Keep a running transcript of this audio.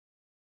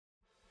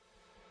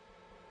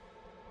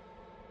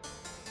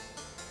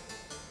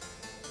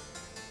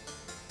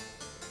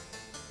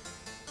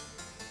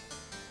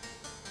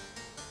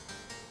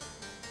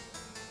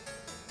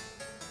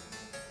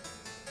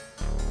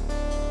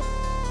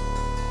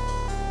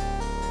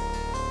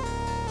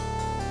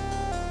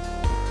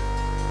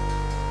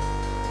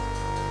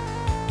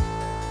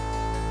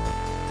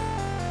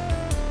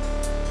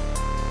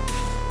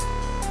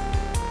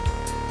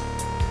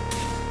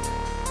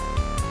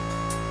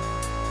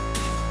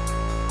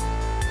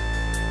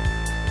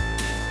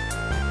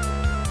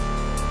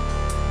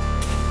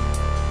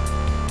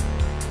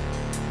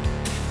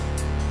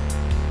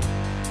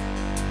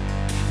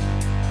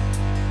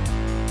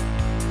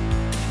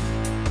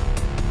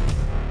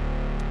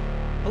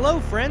Hello,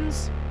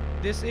 friends!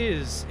 This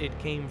is It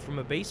Came From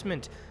a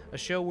Basement, a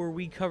show where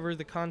we cover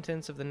the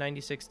contents of the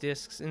 96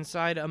 discs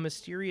inside a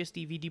mysterious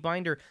DVD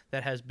binder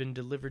that has been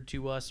delivered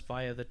to us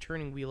via the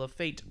turning wheel of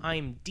fate.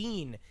 I'm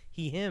Dean,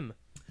 he, him.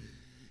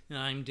 And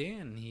I'm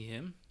Dan, he,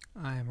 him.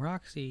 I'm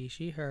Roxy,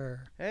 she,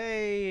 her.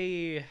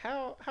 Hey,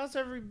 how's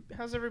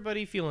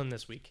everybody feeling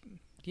this week?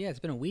 Yeah, it's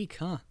been a week,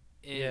 huh?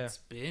 It's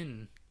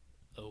been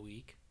a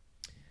week.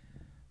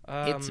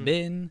 It's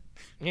been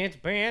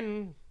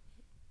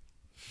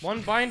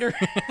one binder.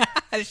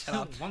 Shut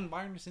up. One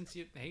binder since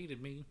you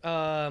hated me.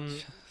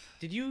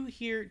 Did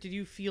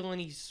you feel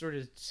any sort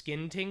of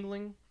skin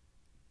tingling?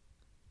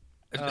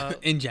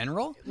 In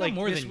general? Like Not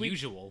more this than week?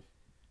 usual.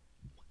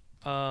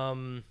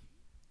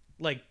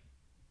 Like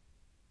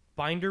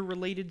binder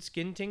related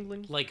skin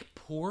tingling? Like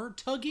pore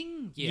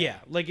tugging? Yeah,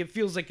 like it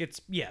feels like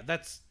it's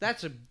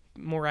that's a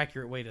more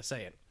accurate way to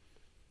say it.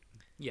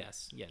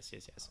 Yes.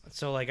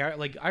 So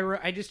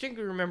I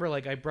distinctly remember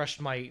like I brushed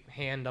my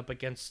hand up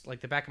against like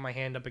the back of my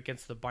hand up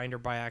against the binder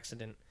by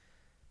accident,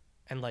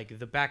 and like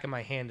the back of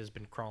my hand has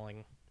been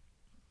crawling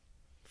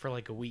for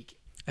like a week.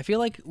 I feel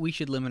like we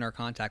should limit our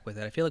contact with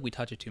it. I feel like we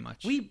touch it too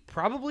much. We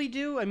probably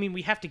do. I mean,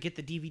 we have to get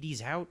the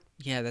DVDs out.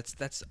 Yeah,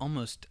 that's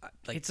almost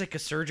like It's like a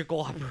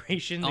surgical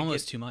operation.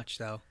 almost too much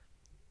though.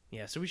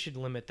 Yeah, so we should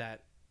limit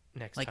that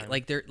next time.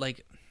 Like they're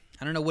like,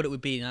 I don't know what it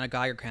would be, not a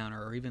Geiger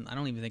counter, or even I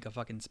don't even think a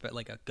fucking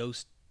like a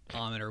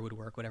ghostometer would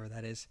work, whatever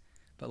that is.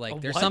 But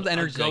like there's what? some A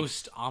energy. Like,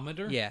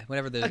 ghostometer? yeah,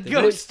 whatever a the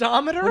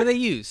ghostometer? What do they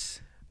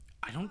use?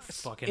 I don't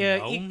fucking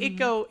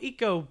know.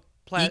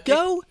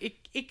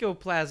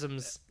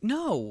 Ecoplasms.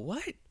 No,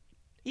 what?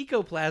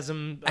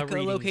 Ecoplasm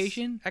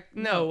Echolocation?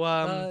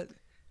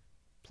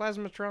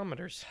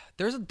 Plasmatrometers.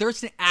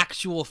 There's an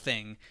actual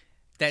thing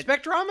that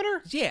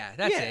Spectrometer? yeah,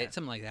 that's Yeah. it,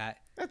 something like that.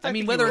 I I think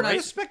mean, you whether were or not A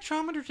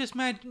spectrometer just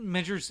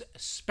measures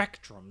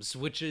spectrums,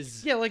 which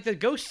is... Yeah, like the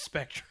ghost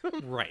spectrum.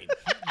 Right.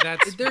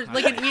 That's... there's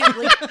like an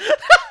like,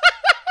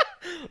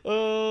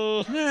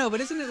 Oh, no, but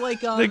isn't it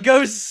like the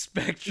ghost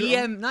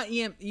spectrum. not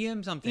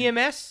EM something.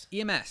 EMS?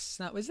 EMS.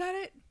 Not was that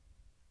it?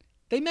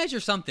 They measure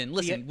something.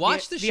 Listen, The-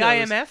 watch the the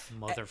shows. IMF?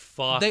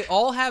 Motherfucker. They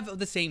all have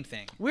the same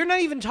thing. We're not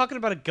even talking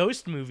about a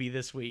ghost movie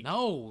this week.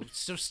 No,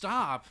 so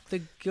stop.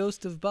 The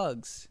ghost of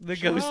bugs. The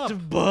Shut ghost up.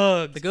 of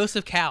bugs. The ghost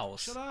of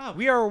cows. Shut up.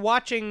 We are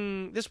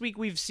watching this week.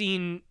 We've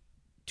seen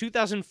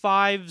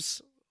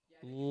 2005's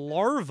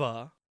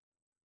Larva.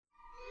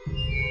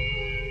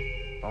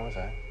 What was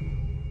that?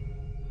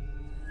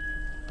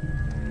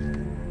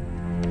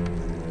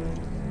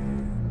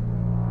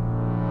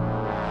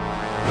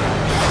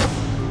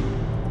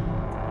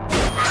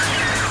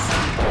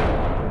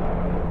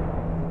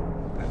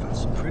 I found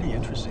some pretty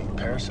interesting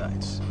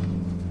parasites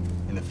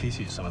in the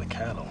feces of some of the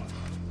cattle,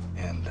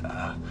 and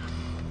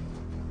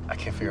I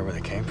can't figure out where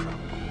they came from.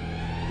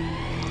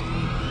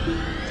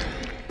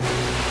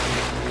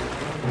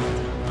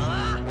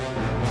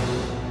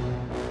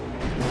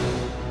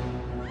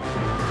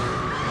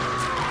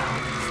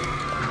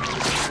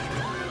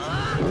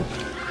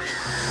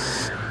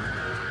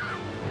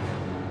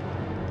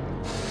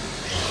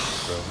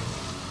 Growing.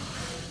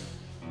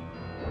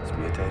 It's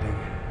mutating.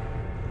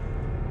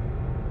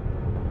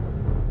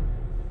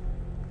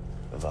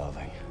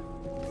 Evolving.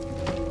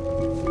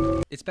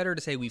 It's better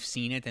to say we've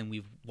seen it than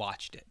we've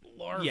watched it.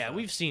 Larva. Yeah,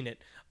 we've seen it.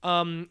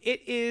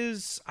 It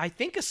is, I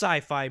think, a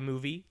sci-fi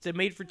movie. It's a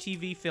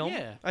made-for-TV film.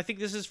 Yeah. I think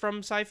this is from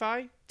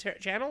Sci-Fi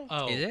Channel.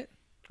 Oh. Is it?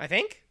 I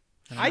think.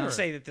 don't I'd know.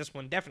 say that this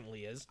one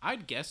definitely is.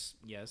 I'd guess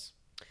yes.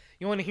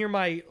 You want to hear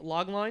my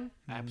log line?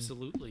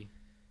 Absolutely.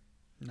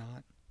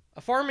 Not.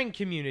 A farming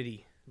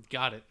community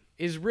Got it.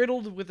 is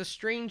riddled with a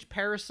strange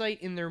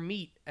parasite in their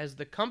meat as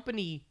the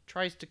company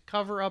tries to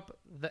cover up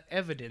the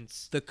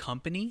evidence. The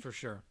company? For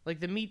sure. Like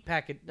the meat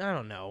packet. I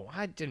don't know.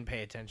 I didn't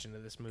pay attention to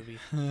this movie.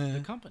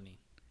 The company.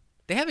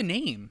 They have a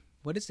name.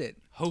 What is it?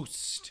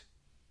 Host.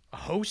 A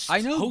host? I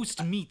know.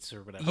 Host meats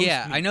or whatever.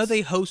 Yeah, Host I know meats.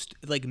 they host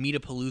like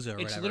Meatapalooza or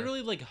It's whatever.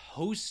 literally like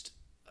host.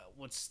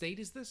 What state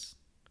is this?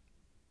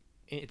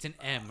 It's an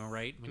M,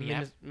 right?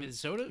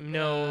 Minnesota?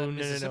 No.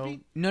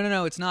 Mississippi?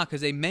 No, it's not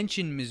because they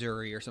mention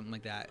Missouri or something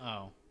like that.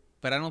 Oh.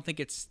 But I don't think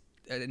it's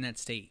in that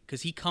state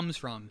because he comes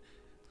from,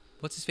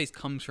 what's his face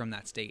comes from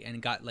that state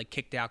and got like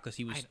kicked out because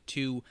he was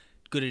too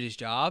good at his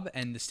job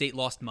and the state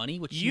lost money.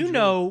 Which You usually-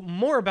 know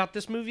more about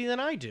this movie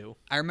than I do.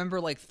 I remember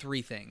like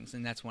 3 things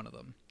and that's one of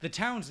them. The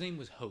town's name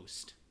was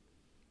Host.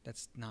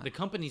 That's not. The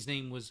company's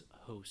name was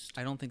Host.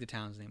 I don't think the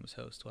town's name was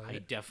Host. Was I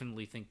it?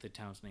 definitely think the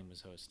town's name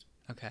was Host.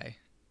 Okay.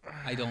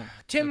 I don't.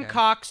 Tim okay.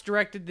 Cox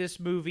directed this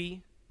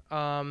movie.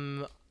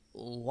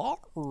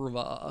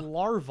 Larva.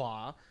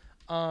 Larva.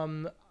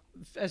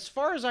 As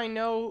far as I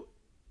know,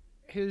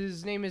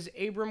 his name is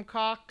Abram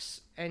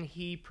Cox, and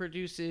he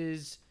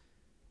produces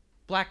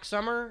Black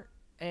Summer,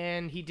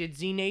 and he did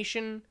Z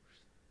Nation.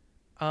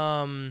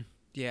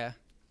 Yeah.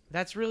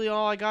 That's really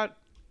all I got.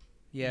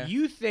 Yeah.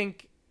 You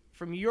think,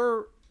 from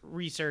your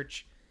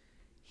research,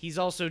 he's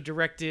also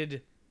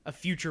directed a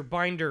future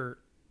Binder.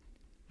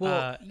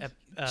 Well,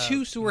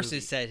 two sources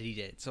movie. said he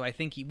did, so I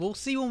think we'll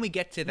see when we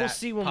get to that. We'll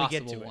see when we get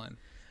to possible it. one.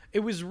 It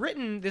was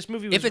written. This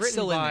movie was If it's written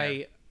still in by.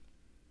 there.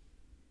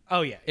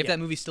 Oh yeah. If yeah. that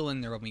movie's still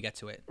in there when we get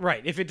to it.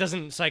 Right. If it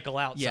doesn't cycle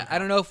out. Yeah, somehow. I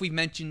don't know if we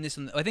mentioned this.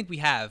 I think we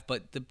have,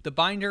 but the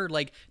binder,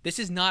 like, this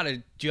is not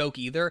a joke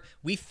either.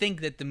 We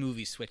think that the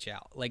movies switch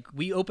out. Like,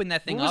 we open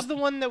that thing What was up. the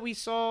one that we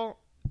saw?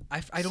 I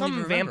don't some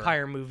even remember.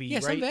 vampire movie. Yeah,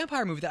 right? some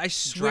vampire movie that I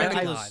swear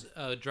to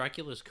God.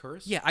 Dracula's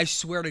Curse. Yeah, I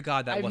swear to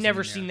God that I've wasn't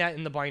never in there. seen that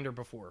in the binder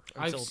before.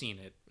 I've seen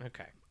it,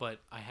 Okay. but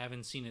I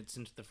haven't seen it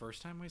since the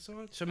first time I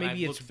saw it. So and maybe I've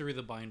it's- looked through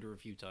the binder a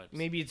few times.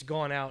 Maybe it's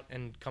gone out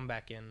and come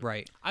back in.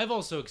 Right. I've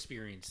also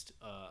experienced,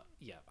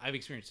 I've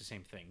experienced the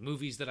same thing.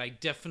 Movies that I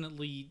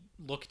definitely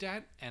looked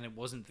at and it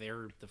wasn't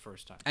there the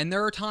first time. And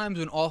there are times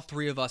when all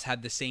three of us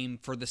had the same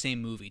for the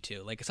same movie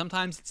too. Like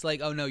sometimes it's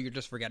like, oh no, you're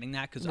just forgetting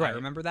that because I Right.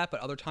 remember that.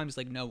 But other times,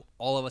 like, no,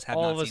 all of us have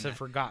All not of us seen have that.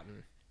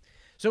 forgotten.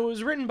 So it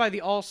was written by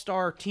the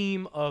all-star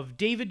team of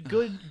David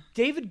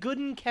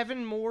Gooden,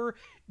 Kevin Moore,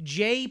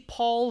 J.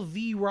 Paul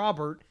V.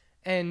 Robert,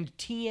 and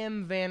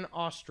T.M. Van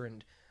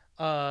Ostrand.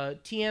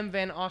 T.M.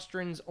 Van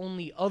Ostrand's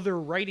only other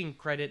writing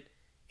credit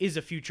is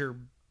a future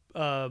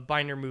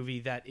binder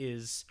movie that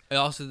is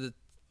Also,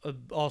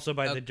 also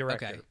by the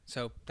director. Okay,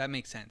 so that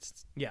makes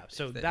sense. Yeah,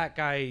 so that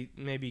guy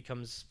maybe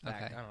comes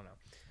back. Okay. I don't know.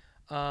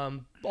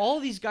 All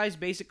of these guys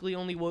basically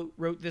only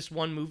wrote this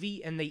one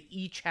movie, and they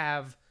each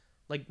have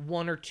like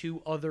one or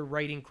two other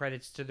writing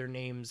credits to their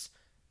names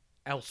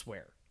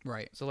elsewhere.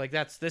 Right. So like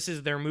this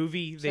is their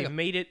movie. They've like a-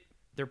 made it.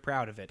 They're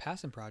proud of it.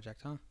 Passion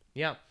project, huh?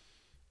 Yeah.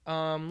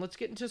 Let's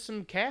get into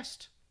some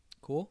cast.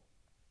 Cool.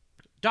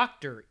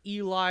 Dr.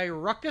 Eli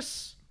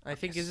Ruckus, I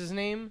think is his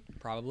name.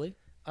 Probably.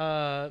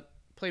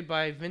 Played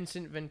by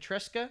Vincent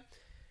Ventresca.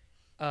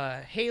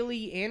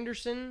 Haley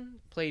Anderson,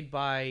 played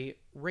by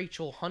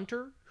Rachel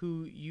Hunter,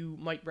 who you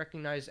might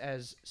recognize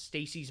as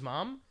Stacy's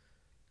mom,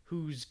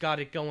 who's got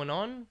it going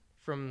on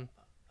from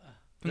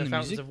the the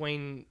Fountains music- of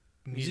Wayne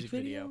music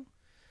video.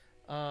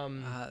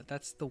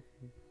 That's the.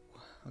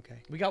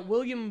 Okay. We got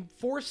William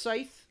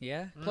Forsythe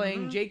Yeah.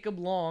 playing Jacob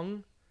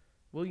Long.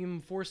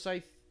 William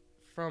Forsythe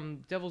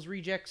from Devil's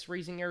Rejects,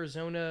 Raising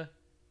Arizona,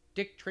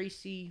 Dick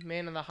Tracy,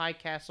 Man in the High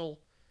Castle.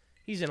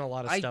 He's in a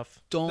lot of stuff.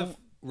 Don't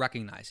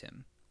recognize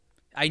him.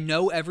 I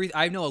know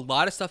I know a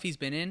lot of stuff he's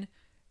been in,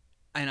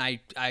 and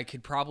I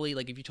could probably,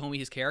 like, if you told me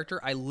his character,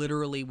 I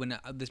literally, when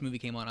this movie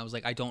came on, I was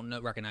like, I don't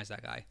recognize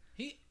that guy.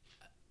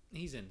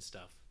 He's in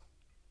stuff.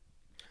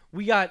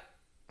 We got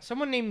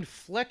someone named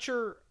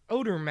Fletcher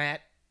Odermatt,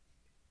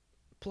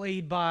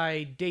 played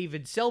by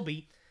David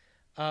Selby,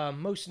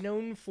 most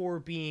known for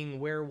being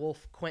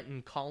werewolf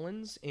Quentin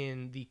Collins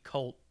in the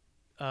cult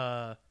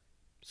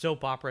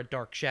soap opera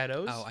Dark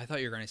Shadows. Oh, I thought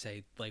you were going to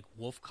say, like,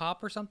 Wolf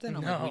Cop or something?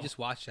 I'm No. like, we just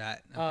watched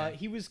that. Okay.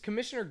 He was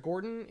Commissioner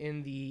Gordon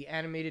in the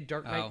animated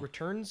Dark Knight Oh.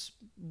 Returns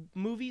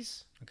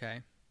movies,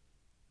 Okay.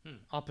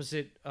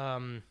 opposite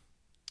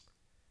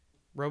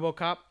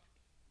RoboCop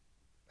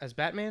as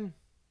Batman.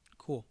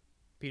 Cool.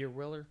 Peter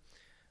Weller.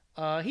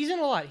 He's in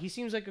a lot. He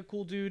seems like a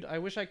cool dude. I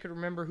wish I could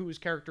remember who his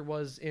character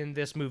was in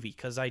this movie,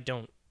 because I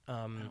don't. I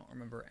don't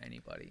remember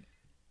anybody.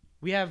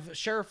 We have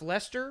Sheriff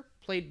Lester,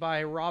 played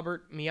by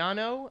Robert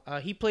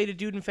Miano. He played a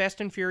dude in Fast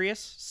and Furious,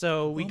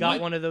 so we Oh got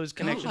my one of those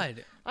connections.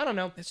 God. I don't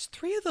know. It's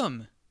 3 of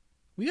them.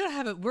 We gotta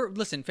have it.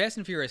 Listen, Fast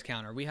and Furious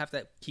counter. We have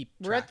to keep.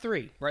 We're at track.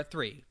 3. We're at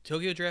 3.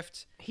 Tokyo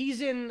Drift. He's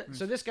in.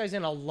 So this guy's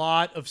in a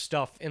lot of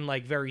stuff in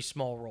like very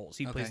small roles.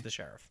 He plays Okay. the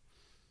sheriff.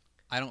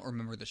 I don't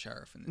remember the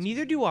sheriff in this.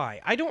 Neither do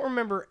I. I don't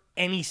remember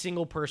any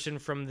single person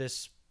from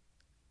this.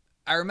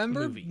 I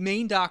remember movie.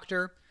 main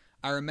doctor.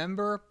 I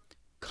remember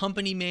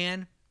company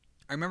man.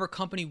 I remember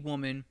company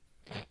woman,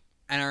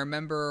 and I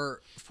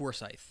remember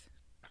Forsythe.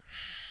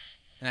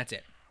 And that's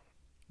it.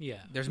 Yeah.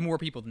 There's more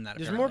people than that.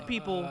 There's apparently.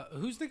 more people.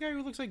 Who's the guy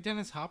who looks like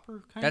Dennis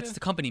Hopper? Kinda? That's the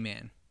company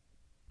man.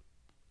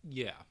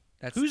 Yeah.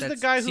 Who's the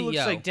guy who looks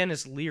CEO. like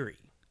Dennis Leary?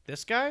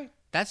 This guy?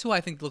 That's who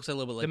I think looks a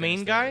little bit like The main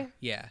Dennis guy? Leary.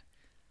 Yeah.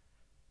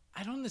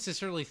 I don't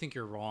necessarily think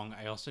you're wrong.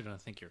 I also don't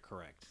think you're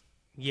correct.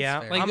 Yeah.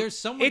 fair. Like, there's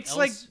someone It's else.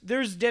 like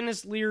there's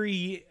Dennis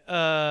Leary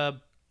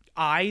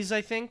eyes,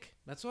 I think,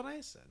 That's what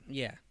I said.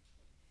 Yeah.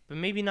 but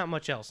maybe not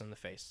much else in the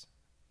face.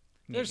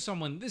 There's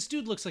someone. This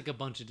dude looks like a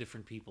bunch of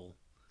different people.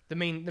 The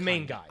main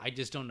Kinda. guy. I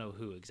just don't know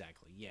who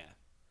exactly. Yeah.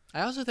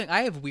 I also think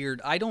I have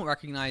weird. I don't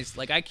recognize.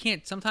 Like, I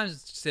can't.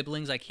 Sometimes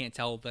siblings I can't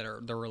tell that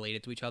they're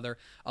related to each other.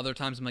 Other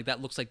times I'm like,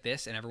 that looks like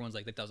this, and everyone's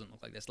like, that doesn't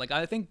look like this. Like,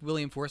 I think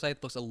William Forsythe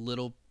looks a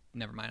little.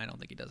 Never mind. I don't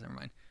think he does. Never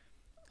mind.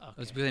 I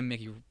was Okay. saying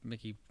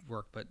Mickey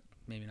work, but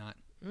maybe not.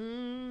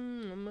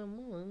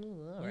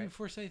 William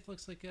Forsythe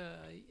looks like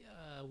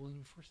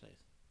William Forsythe.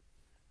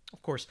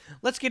 Of course.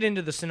 Let's get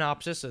into the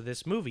synopsis of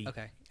this movie.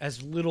 Okay.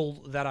 As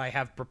little that I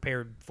have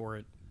prepared for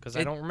it, because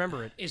I don't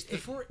remember it. Is the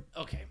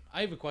okay?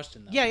 I have a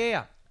question though.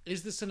 Yeah.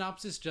 Is the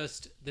synopsis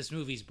just this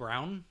movie's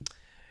brown?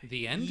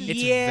 The end.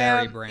 It's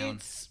very brown.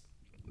 It's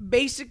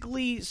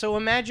basically, so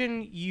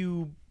imagine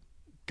you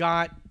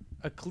got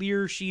a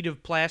clear sheet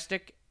of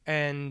plastic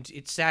and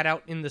it sat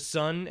out in the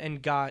sun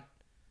and got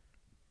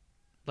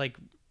like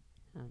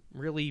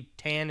really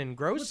tan and Let's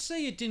gross.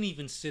 say it didn't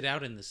even sit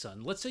out in the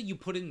sun. Let's say you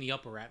put it in the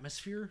upper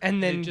atmosphere,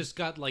 And then- it just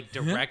got like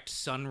direct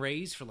sun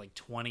rays for like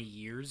 20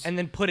 years. And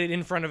then put it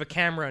in front of a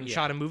camera and Yeah.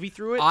 shot a movie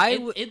through it.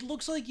 It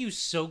looks like you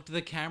soaked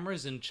the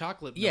cameras in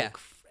chocolate milk Yeah.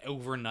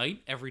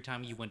 overnight every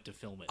time you went to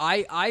film it.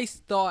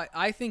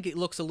 I think it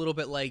looks a little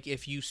bit like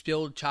if you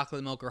spilled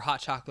chocolate milk or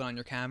hot chocolate on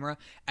your camera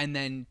and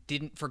then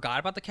forgot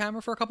about the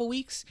camera for a couple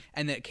weeks,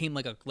 and then it came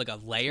like a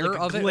layer Like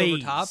a of it over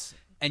glaze. top,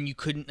 and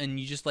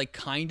you just like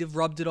kind of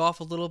rubbed it off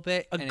a little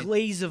bit. a and it-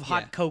 glaze of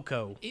hot yeah.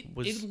 cocoa It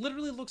was.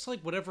 literally looks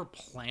like whatever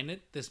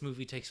planet this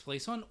movie takes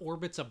place on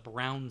orbits a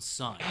brown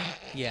sun.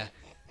 yeah.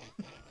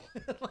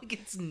 Like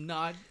it's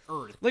not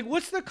Earth. Like,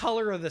 what's the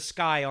color of the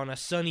sky on a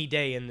sunny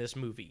day in this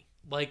movie?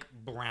 Like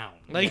brown.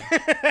 Like,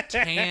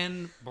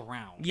 Tan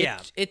brown. yeah.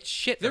 It's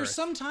shit. There's Earth.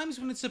 some times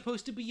when it's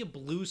supposed to be a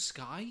blue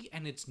sky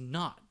and it's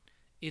not.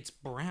 It's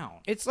brown.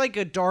 It's like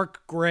a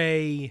dark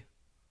gray.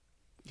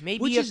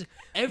 Maybe Which a, is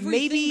Everything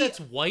maybe that's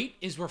white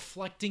is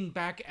reflecting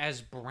back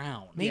as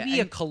brown. maybe Yeah,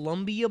 a and-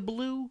 Columbia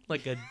blue,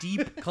 like a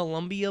deep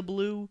Columbia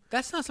blue.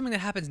 That's not something that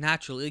happens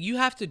naturally. You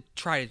have to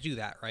try to do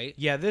that, right?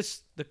 Yeah,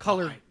 the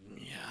color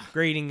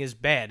grading is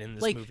bad in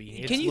this Like, movie.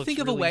 It can you looks think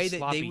of a really way that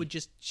sloppy. they would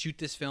just shoot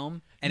this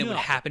film and it No. would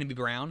happen to be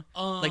brown?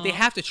 Like they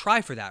have to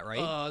try for that,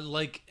 right?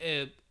 Like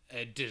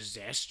a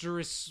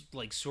disastrous,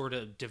 like, sort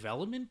of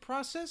development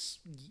process?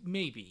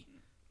 Maybe.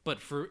 But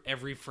for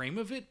every frame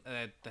of it,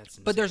 that's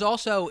insane. But there's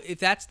also, if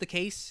that's the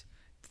case,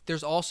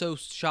 there's also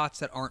shots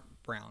that aren't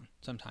brown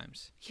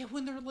sometimes. Yeah,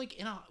 when they're, like,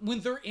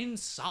 when they're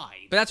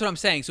inside. But that's what I'm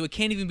saying. So it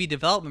can't even be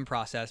development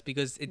process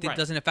because it Right.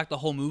 doesn't affect the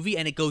whole movie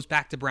and it goes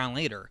back to brown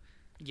later.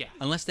 Yeah.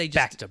 Unless they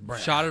Back just to brown.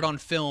 shot it on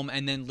film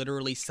and then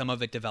literally some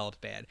of it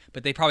developed bad.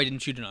 But they probably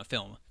didn't shoot it on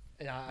film.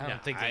 I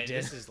don't think they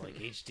did. This is like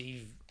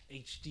HD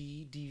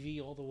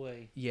DV all the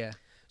way. Yeah.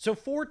 So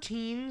 4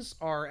 teens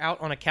are out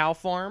on a cow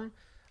farm.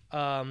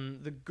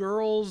 The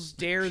girls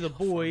dare the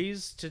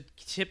boys to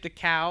tip the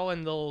cow,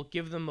 and they'll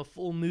give them a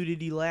full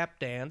nudity lap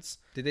dance.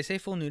 Did they say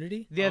full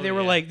nudity? Yeah, Oh, they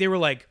were yeah.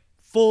 like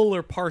full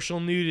or partial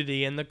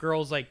nudity, and the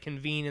girls like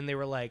convene, and they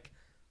were like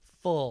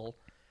full,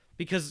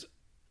 because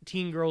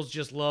teen girls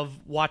just love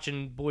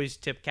watching boys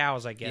tip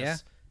cows. I guess Yeah.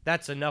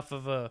 that's enough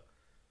of a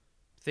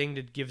thing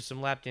to give some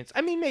lap dance.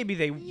 I mean, maybe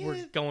they were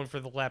going for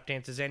the lap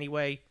dances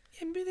anyway.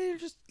 Yeah, maybe they're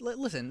just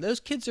listen. Those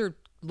kids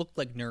look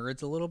like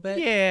nerds a little bit.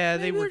 Yeah,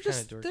 they Maybe were they're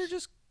kind of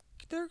dorks.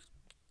 they're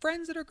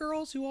friends that are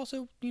girls who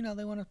also they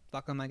want to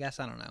fuck them. I guess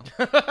I don't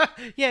know.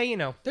 Yeah,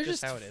 They're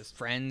just just how it is.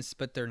 friends,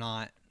 but they're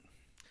not.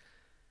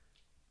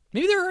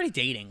 Maybe they're already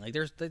dating. Like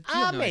you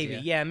have no Maybe. idea.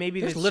 Yeah, maybe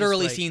There's it's just,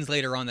 literally like- scenes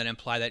later on that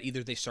imply that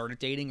either they started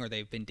dating or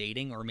they've been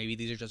dating, or maybe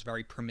these are just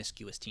very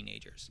promiscuous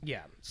teenagers.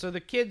 Yeah. So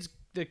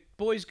the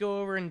boys go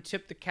over and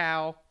tip the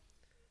cow,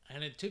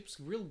 And it tips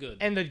real good.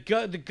 and the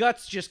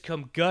guts just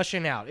come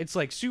gushing out. It's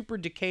like super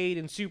decayed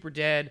and super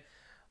dead.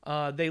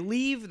 They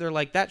leave. They're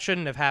like, that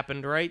shouldn't have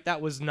happened, right?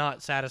 That was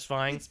not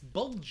satifying. It's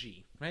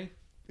bulgy, right?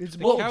 It's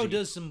The cow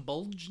does some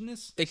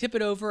bulginess. They tip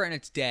it over and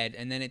it's dead,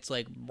 and then it's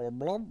like blah,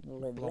 blah,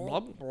 blah, blah, blah,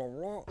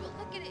 blah.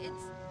 Look at it.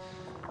 It's.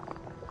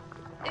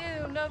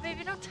 Ew, no,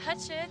 baby, don't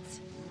touch it.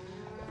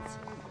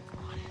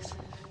 What is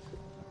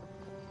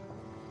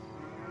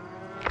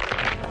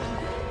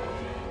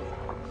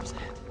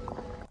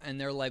And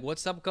they're like,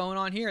 "What's up going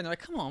on here?" And they're like,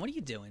 "Come on, what are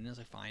you doing?" And I was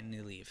like, "Fine," and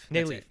they leave. They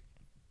That's leave. it.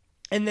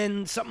 And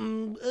then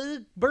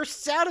something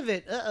bursts out of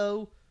it.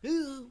 Uh-oh.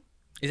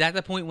 Is that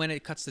the point when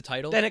it cuts the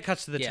title? Then it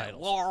cuts to the yeah,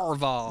 title.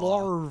 larva.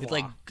 Larva.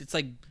 It's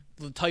like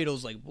the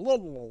title's like blah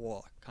blah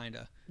blah kind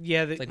of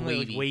Yeah, like like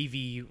wavy.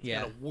 wavy.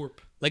 yeah. Gotta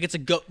warp. Like it's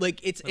it's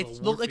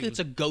Little look like warpy. it's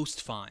a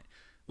ghost font.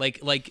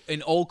 Like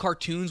in old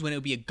cartoons when it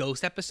would be a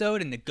ghost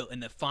episode and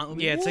the font would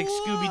be Yeah, it's like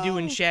Scooby Doo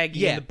and Shaggy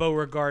Yeah. in the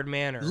Beauregard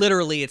Manor.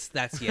 literally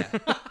that's yeah.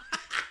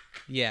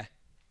 Yeah.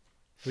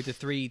 With the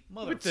three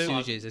Mother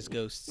Stooges as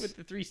ghosts. With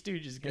the Three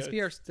Stooges.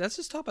 Let's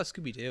just talk about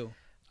Scooby Doo.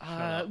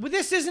 Well,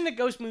 this isn't a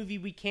ghost movie.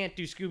 We can't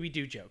do Scooby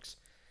Doo jokes.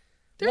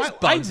 There's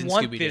bugs in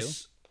Scooby-Doo.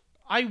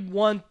 I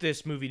want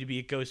this movie to be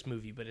a ghost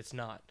movie, but it's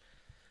not.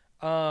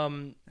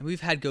 And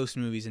we've had ghost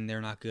movies and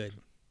they're not good.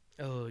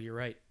 Oh, you're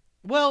right.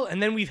 Well,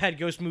 and then we've had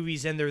ghost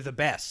movies, and they're the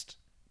best.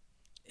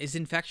 Is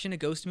Infection a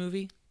ghost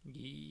movie?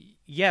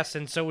 Yes,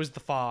 and so is The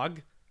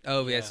Fog.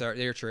 Oh, yes,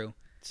 they're true.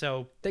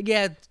 So,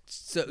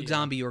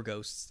 Zombie or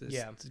ghosts.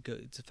 Yeah.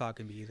 It's a fog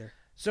can be either.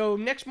 so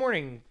next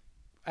morning,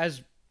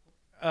 as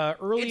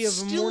early It's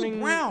of a still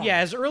morning, brown. yeah,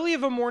 as early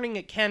of a morning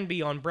it can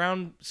be on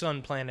Brown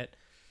Sun Planet.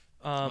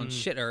 On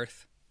shit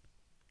Earth.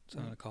 That's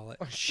what I'm gonna call it.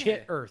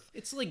 Shit Earth.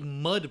 It's like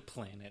Mud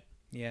Planet.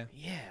 Yeah.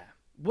 Yeah.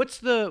 What's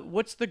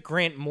the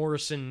Grant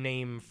Morrison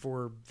name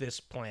for this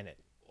planet?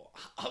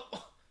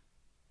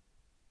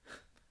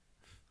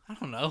 I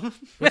don't know.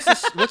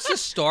 What's the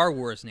Star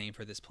Wars name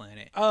for this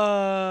planet?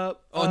 Oh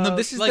no,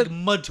 this is like the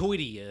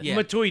Mudtoidia. yeah.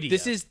 Matoidia.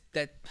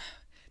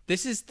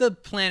 This is the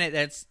planet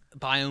that's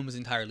biome is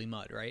entirely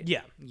mud, right?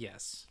 Yeah.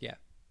 Yes. Yeah.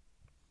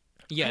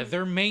 Yeah,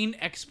 their main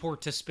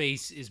export to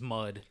space is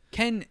mud.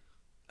 Can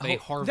They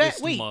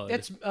harvest mud.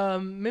 That's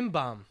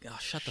Mimbom. oh,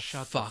 shut the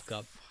fuck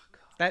up.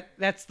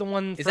 That's the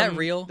one. Is that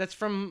real? That's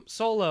from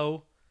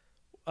Solo,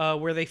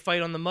 where they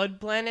fight on the mud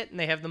planet and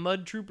they have the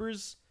mud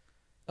troopers.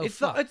 Oh, it's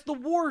fuck. the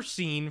war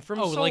scene from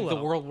Oh, Solo. like the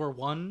World War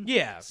One.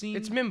 Yeah, scene?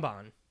 it's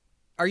Mimban.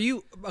 Are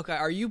you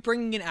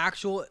bringing an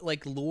actual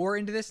like lore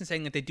into this and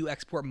saying that they do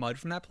export mud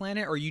from that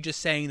planet, or are you just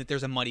saying that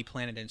there's a muddy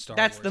planet in Star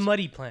That's Wars? the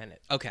muddy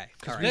planet. Okay,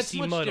 all right. That's see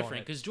much mud on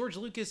different it. because George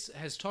Lucas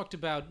has talked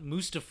about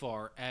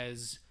Mustafar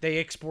as They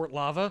export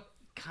lava.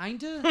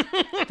 kinda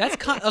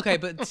That's okay,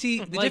 but see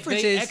the like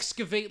difference they is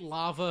excavate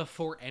lava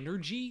for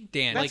energy.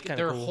 Dan. like That's kinda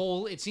their cool.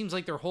 whole. It seems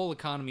like their whole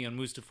economy on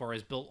Mustafar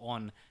is built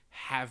on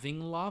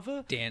having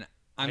lava. Dan.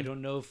 I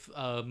don't know if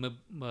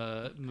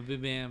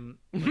Mibam.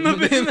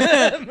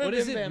 What What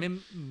is it? Mimbam.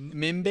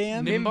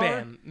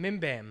 Mimbar?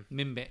 Mimbam.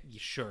 Mimba.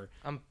 Sure.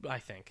 I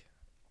think.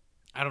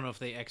 I don't know if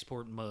they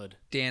export mud.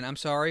 Dan, I'm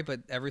sorry,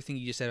 but everything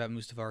you just said about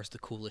Mustafar is the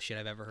coolest shit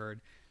I've ever heard.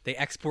 They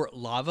export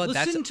lava.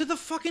 Listen to the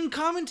fucking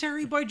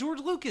commentary by George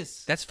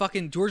Lucas. That's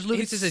fucking George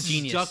Lucas is a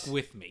genius. Stuck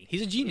with me.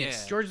 He's a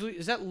genius.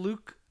 Is that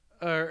Luke?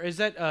 Or is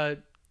that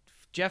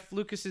Jeff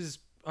Lucas's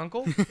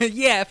uncle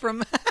Yeah,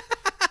 from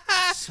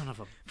Son of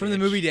a. from the bitch.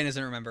 movie Dan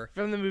doesn't remember.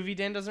 from the movie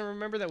Dan doesn't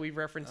remember that we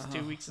referenced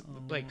 2 weeks?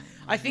 Like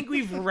I think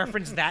we've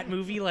referenced that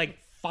movie like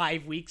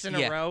 5 weeks in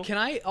a row. Can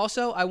I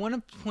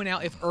want to point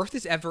out if Earth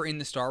is ever in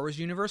the Star Wars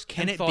universe,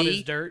 can And it thought be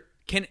is dirt.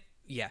 Can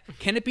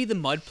it be the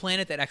mud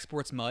planet that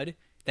exports mud?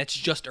 That's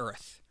just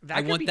Earth. That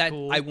I could want be that.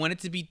 cool. I want it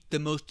to be the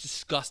most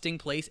disgusting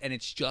place, and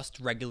it's just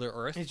regular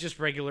Earth. It's just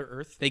regular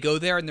Earth. They go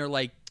there and they're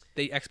like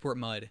they export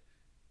mud.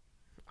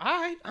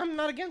 I'm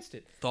not against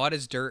it. Thought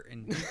is dirt,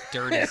 and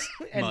dirt is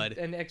And, mud.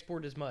 and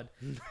export is mud.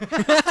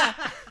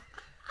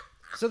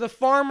 So the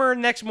farmer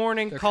next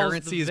morning Their calls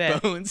currency the is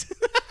vet. bones.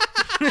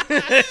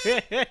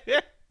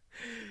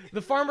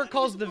 The farmer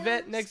calls the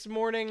vet next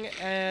morning.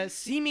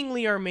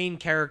 Seemingly, our main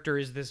character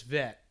is this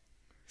vet.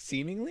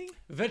 Seemingly.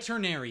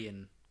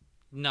 Veterinarian,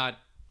 not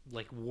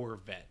like war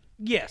vet.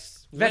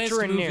 Yes, Last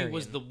veterinarian. movie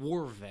was the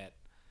war vet.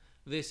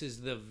 This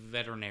is the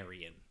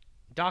veterinarian.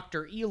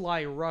 Dr.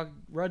 Eli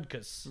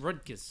Rudkus.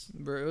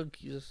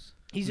 Rudkus.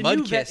 He's a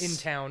new vet Mudkiss. in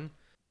town.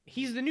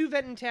 He's the new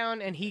vet in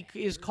town, and he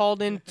is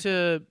called in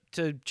to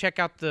check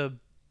out the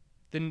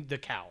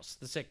cows,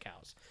 the sick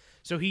cows.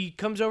 So he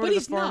comes over But to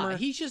he's the farmer. not.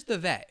 He's just the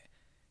vet.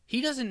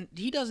 He doesn't.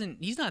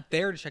 He's not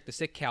there to check the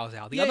sick cows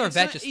out. The Yeah, other it's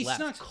vet not- just it's left.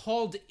 not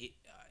called.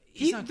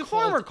 The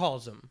farmer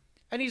calls him,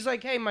 and he's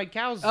like, "Hey, my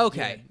cow's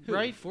Okay. dead,"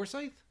 right?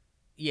 Forsyth?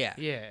 Yeah.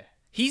 Yeah.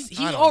 He's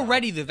I don't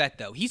already the vet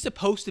though. He's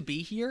supposed to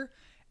be here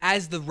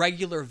as the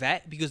regular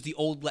vet because the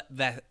old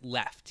vet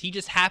left. He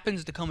just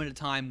happens to come at a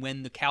time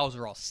when the cows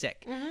are all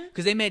sick.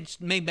 Because they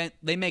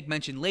make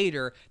mention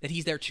later that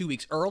he's there 2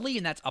 weeks early,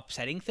 and that's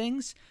upsetting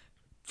things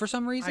for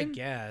some I reason.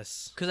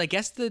 guess. Because I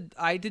guess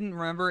I didn't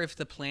remember if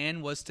the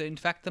plan was to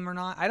infect them or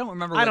not. I don't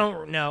remember. I What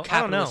don't know.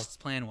 Capitalist's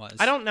plan was.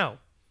 I don't know.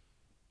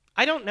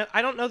 I don't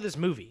know this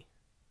movie.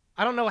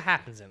 I don't know what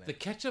happens in it. The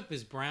ketchup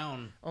is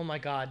brown. Oh my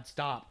God!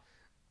 Stop.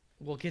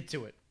 We'll get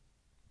to it.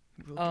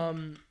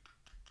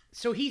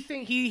 So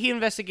he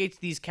investigates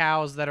these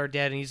cows that are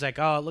dead, and he's like,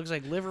 "Oh, it looks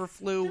like liver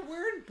flu." They're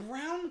wearing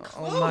brown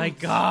clothes. Oh my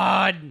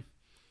God!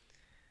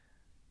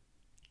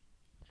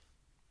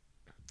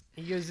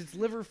 He goes, "It's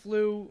liver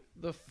flu."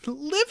 Liver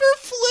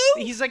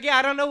flu? He's like, "Yeah,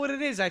 I don't know what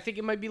it is. I think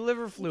it might be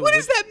liver flu." What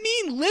does that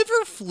mean?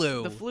 Liver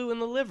flu? The flu in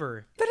the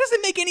liver. That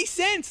doesn't make any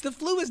sense. The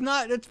flu is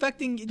not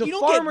affecting. The you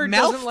don't farmer get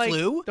mouth doesn't like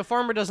flu. the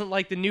farmer doesn't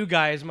like the new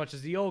guy as much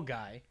as the old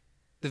guy.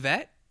 The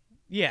vet,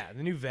 Yeah,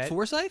 the new vet.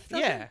 Forsyth.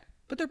 doesn't? Yeah.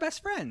 but they're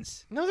best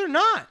friends. No, they're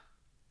not.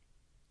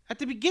 At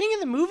the beginning of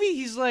the movie,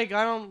 he's like,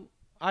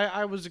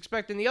 I was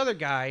expecting the other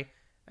guy,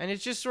 and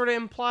it's just sort of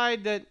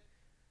implied that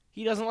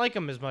he doesn't like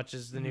him as much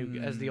as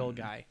as the old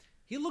guy.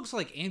 He looks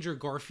like Andrew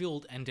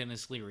Garfield and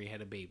Dennis Leary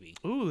had a baby.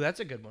 Ooh, that's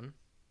a good one.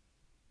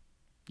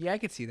 Yeah, I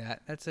could see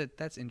that.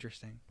 That's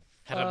interesting.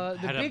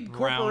 The big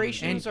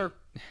corporations are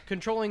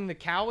controlling the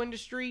cow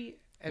industry,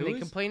 and Who they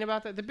is? complain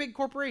about that. The big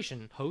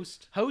corporation,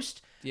 host.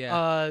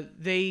 Yeah.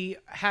 they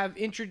have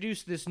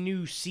introduced this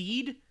new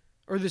seed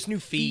or this new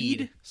Feed.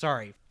 feed.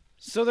 Sorry.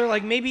 So they're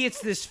like, maybe it's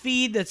this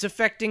feed that's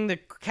affecting the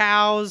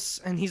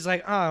cows, and he's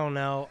like, I don't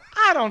know.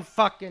 I don't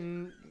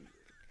fucking.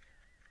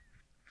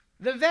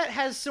 The vet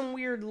has some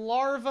weird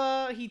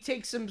larva. He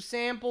takes some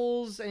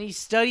samples, and he's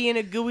studying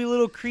a gooey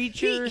little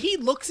creature. He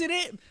looks at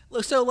it.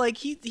 So like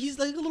he's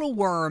like a little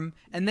worm,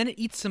 and then it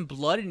eats some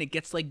blood, and it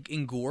gets like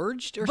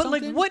engorged or But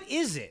something. like, what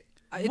is it?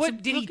 It's What a-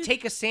 did he look at-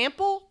 take a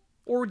sample,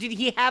 or did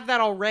he have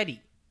that already?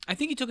 I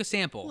think he took a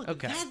sample. Look,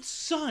 Okay. that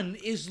sun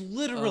is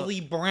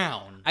literally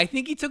brown. I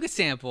think he took a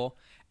sample,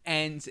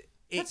 and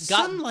it That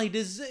got. sunlight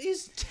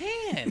is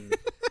tan.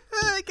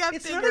 it got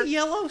It's bigger. not a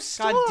yellow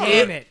star. God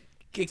damn it!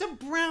 It's a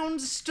brown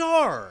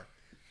star.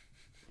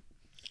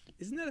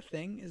 Isn't that a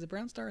thing? Is a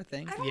brown star a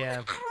thing?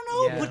 Yeah. I don't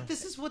know, Yeah. but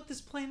this is what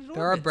this planet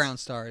There are orbits. brown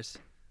stars.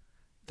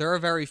 There are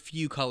very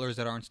few colors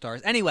that aren't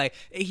stars. Anyway,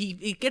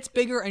 it gets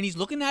bigger, and he's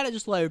looking at it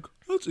just like,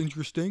 that's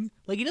interesting.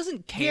 Like, he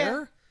doesn't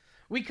care.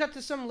 We cut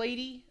to some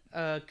lady.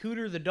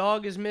 Cooter the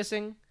dog is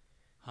missing.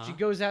 She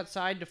goes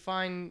outside to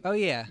find Oh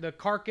yeah. the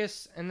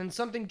carcass, and then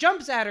something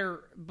jumps at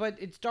her, but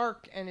it's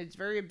dark and it's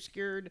very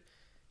obscured.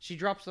 She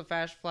drops the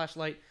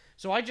flashlight.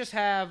 So I just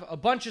have a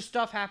bunch of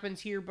stuff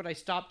happens here, but I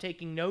stopped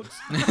taking notes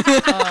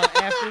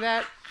after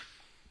that.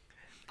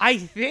 I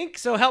think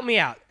so. Help me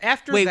out.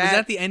 After Wait, that, was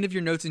that the end of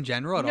your notes in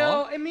general at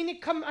all? no, I mean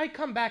I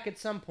come back at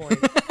some point.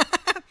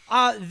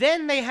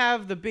 Then they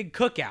have the big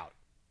cookout.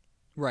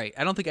 Right.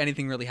 I don't think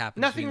anything really happens.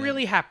 Nothing between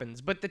really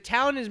happens, but the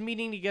town is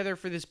meeting together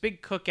for this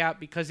big cookout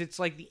because it's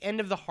like the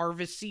end of the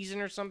harvest season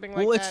or something them.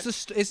 like Well, that.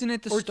 it's isn't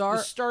it the Or it's start?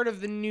 the start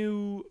of the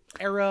new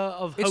era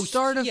of It's hosts.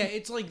 start of Yeah,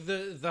 it's like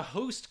the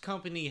host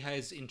company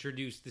has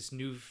introduced this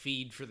new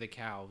feed for the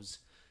cows.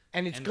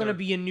 and it's and going to they're-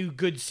 be a new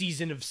good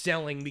season of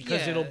selling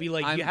because Yeah, it'll be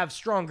like you I'm- have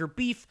stronger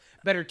beef,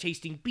 better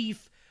tasting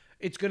beef.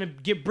 It's going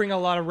to bring a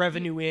lot of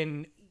revenue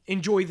in.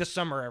 Enjoy the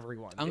summer,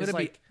 everyone. I'm It's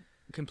gonna like,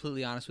 be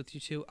completely honest with you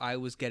two. I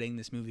was getting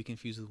this movie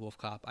confused with Wolf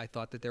Cop. I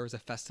thought that there was a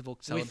festival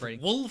celebrating.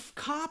 With Wolf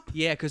Cop?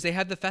 Yeah, because they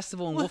had the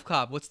festival in Wolf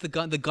Cop. What's the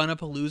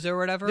Gunnapalooza or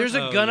whatever? there's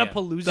a Oh,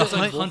 Gunnapalooza. There's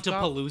like in Wolf Cop.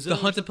 Huntapalooza. the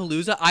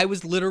Huntapalooza. I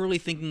was literally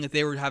thinking that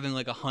they were having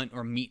like a hunt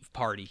or meat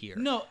party here.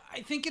 No,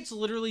 I think it's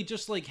literally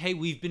just like, hey,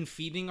 we've been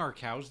feeding our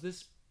cows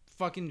this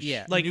fucking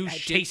Yeah. Like, new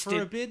taste shit for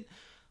it. a bit.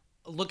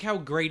 Look how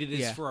great it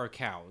is Yeah. for our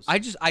cows. I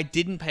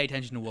didn't pay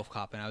attention to Wolf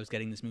Cop, and I was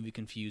getting this movie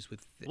confused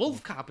with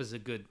Wolf Cop is a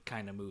good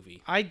kind of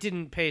movie. I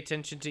didn't pay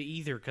attention to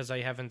either because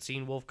I haven't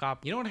seen Wolf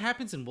Cop. You know what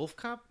happens in Wolf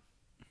Cop?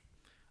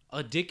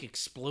 A dick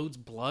explodes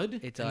blood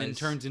It and then does.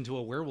 turns into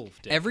a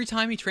werewolf dick. Every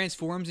time he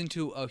transforms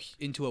into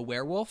a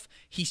werewolf,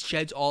 he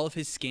sheds all of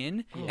his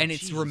skin, and it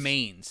jeez.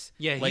 remains.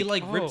 yeah, he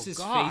like oh, rips his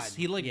God. face.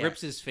 He like Yeah.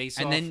 rips his face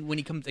And off. then when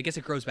he comes, I guess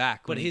it grows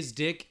back. but when he- his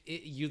dick,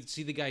 you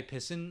see the guy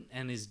pissing,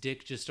 and his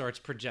dick just starts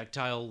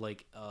projectile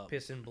like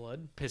Piss and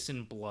blood.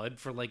 pissing blood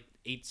for like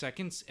 8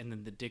 seconds, and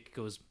then the dick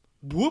goes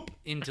whoop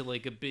into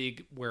like a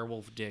big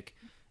werewolf dick.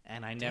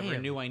 And I never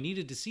Damn. knew I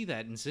needed to see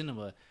that in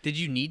cinema. did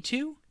you need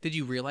to? Did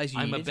you realize you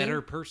I'm a needed better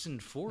to? person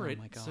for Oh it.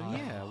 my So God.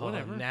 yeah, Oh,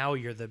 whatever. now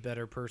you're the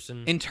better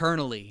person.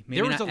 Internally,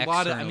 maybe There was a not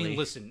lot of. I externally. mean,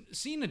 listen,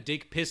 seeing a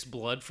dick piss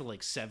blood for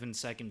like 7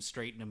 seconds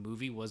straight in a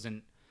movie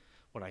wasn't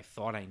what I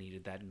thought I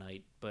needed that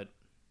night. But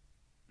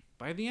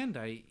by the end,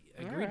 I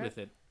agreed right. with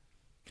it.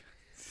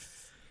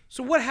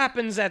 So what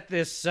happens at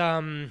this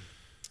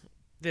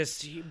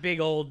this big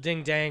old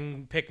ding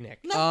dang picnic?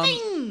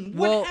 Nothing.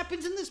 well, what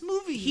happens in this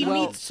movie? He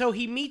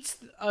meets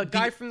a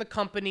guy from the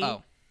company.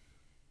 Oh.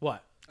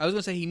 What? I was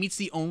gonna say he meets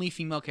the only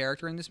female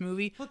character in this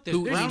movie. Look, there's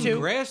who- brown two.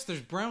 grass,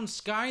 there's brown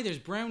sky, there's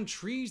brown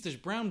trees, there's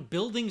brown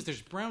buildings,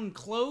 there's brown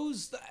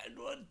clothes.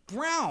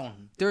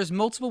 Brown. There's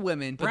multiple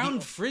women, but Brown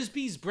the,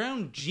 frisbees,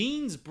 brown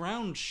jeans,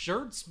 brown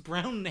shirts,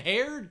 brown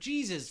hair.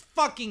 Jesus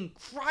fucking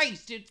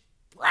Christ, it's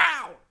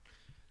brown.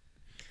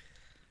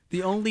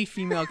 the only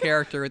female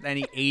character with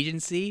any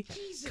agency,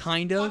 Jesus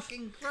kind of.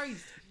 fucking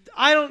Christ.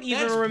 I don't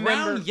even That's remember.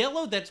 brown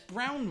yellow, that's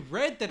brown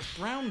red, that's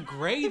brown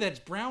gray, that's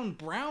brown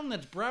brown,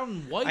 that's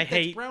brown white, I that's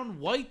hate- brown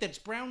white, that's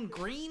brown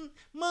green.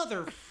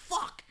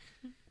 Motherfuck.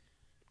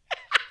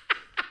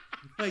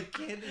 I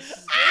can't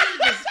stand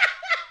this.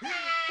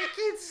 I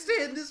can't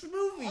stand this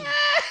movie.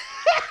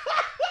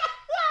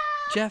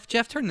 Jeff,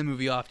 turn the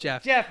movie off,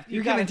 Jeff. Jeff, you're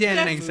you giving gotta Dan turn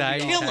an the movie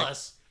anxiety. Kill attack.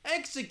 us.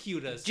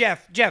 Execute us.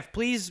 Jeff,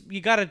 please, you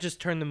gotta just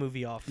turn the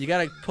movie off. You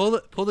gotta pull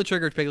the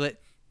trigger, Piglet.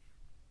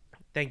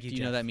 Thank you, Do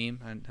you Jeff. know that meme?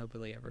 And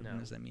hopefully everyone No.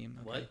 knows that meme.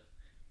 Okay. What?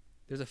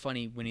 There's a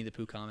funny Winnie the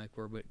Pooh comic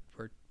where Piglet's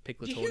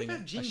Did you hear holding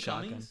about a Jim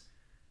shotgun. Cummings?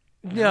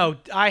 No,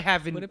 I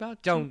haven't. What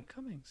about Don't Jim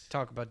Cummings?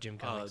 talk about Jim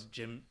Cummings.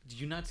 Jim, did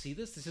you not see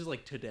this? This is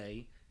like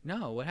today.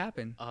 No, what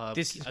happened?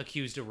 This-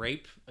 Accused of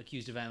rape,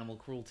 accused of animal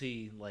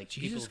cruelty. Like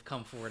people Jesus. have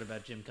come forward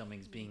about Jim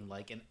Cummings being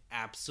like an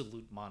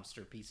absolute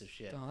monster piece of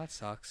shit. Oh, that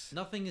sucks.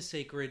 Nothing is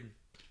sacred.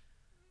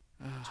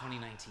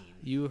 2019.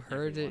 You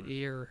heard everyone. it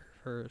here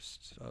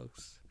first,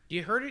 folks.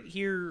 You heard it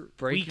here weeks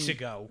Breaking-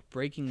 ago.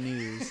 Breaking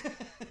news.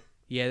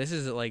 Yeah, this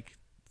is like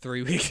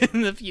 3 weeks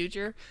in the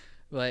future.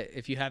 But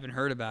if you haven't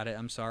heard about it,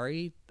 I'm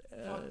sorry.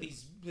 Fuck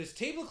these. This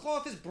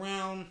tablecloth is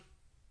brown.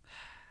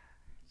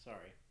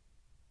 Sorry.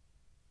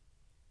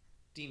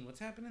 Dean, what's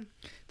happening?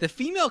 The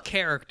female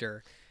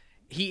character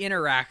he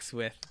interacts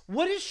with.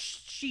 What is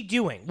she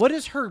doing? What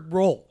is her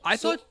role? I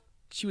thought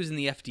she was in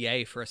the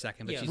FDA for a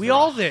second, but she's we not.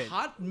 all did.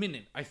 Hot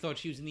minute. I thought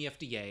she was in the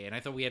FDA, and I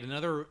thought we had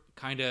another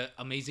kind of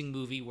amazing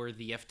movie where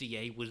the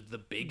FDA was the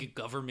big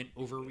government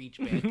overreach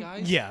bad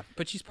guys. Yeah.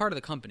 But she's part of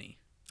the company.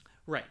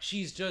 Right.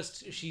 She's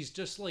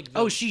just like.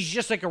 Oh, she's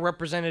just like a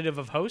representative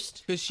of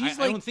Host? Because she's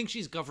I like don't think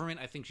she's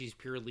government. I think she's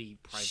purely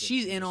private.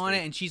 she's in on it,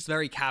 industry. and she's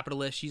very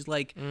capitalist. She's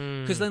like,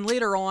 Mm. because then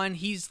later on,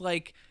 he's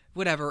like,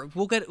 whatever.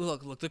 We'll get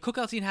look. The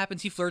cookout scene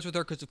happens. He flirts with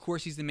her because, of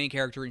course, he's the main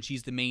character and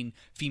she's the main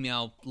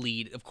female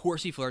lead. Of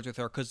course, he flirts with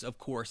her because, of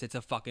course, it's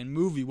a fucking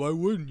movie. Why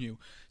wouldn't you?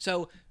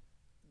 So,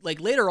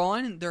 like later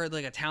on, they're at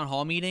like a town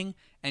hall meeting,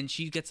 and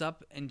she gets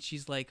up and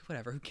she's like,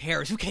 whatever. Who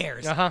cares? Who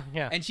cares?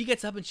 Yeah. And she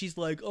gets up and she's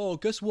like, oh,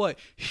 guess what?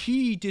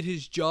 He did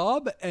his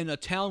job and a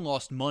town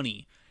lost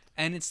money.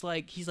 And it's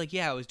like, he's like,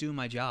 yeah, I was doing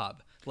my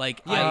job.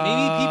 Like, Yeah,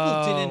 maybe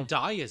people Oh. didn't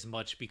die as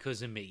much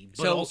because of me,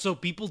 but So- also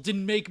people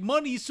didn't make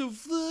money, so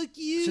fuck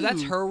you. so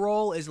that's her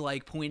role, is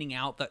like pointing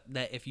out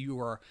that if you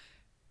are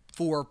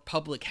for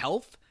public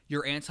health,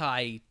 you're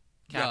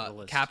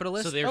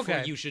capitalist. So therefore,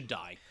 Okay. you should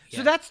die.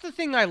 So that's the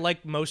thing I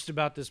like most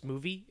about this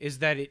movie is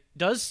that it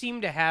does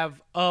seem to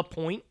have a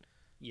point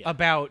Yeah.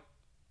 about,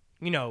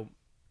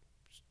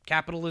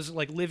 capitalism,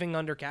 like living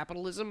under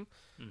capitalism.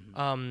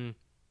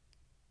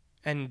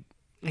 And,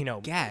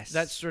 guess.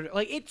 that's sort of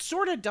like it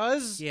sort of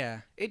does.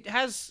 Yeah. It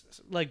has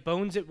like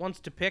bones it wants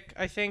to pick,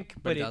 I think,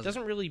 but it it doesn't.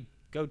 doesn't really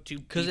go too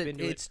Because deep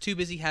into it's too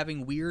busy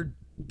having weird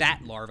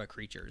bat larva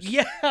creatures.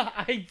 Yeah,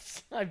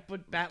 I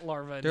put bat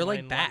larva in They're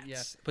like mine, bats,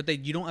 yeah. but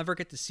you don't ever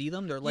get to see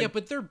them. They're like yeah,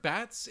 but they're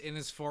bats, in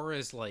as far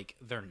as like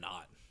they're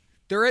not.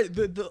 they're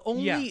the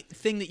only Yeah.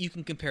 thing that you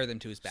can compare them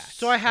to is bats.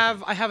 So I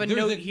have a They're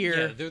note the,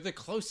 here. Yeah, they're the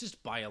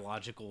closest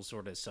biological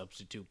sort of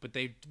substitute, but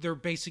they're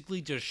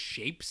basically just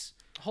shapes.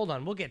 Hold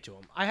on, we'll get to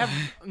them. I have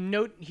a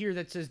note here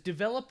that says,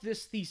 develop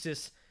this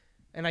thesis,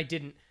 and I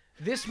didn't.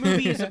 This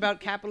movie is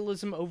about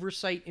capitalism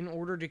oversight in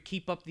order to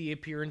keep up the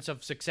appearance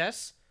of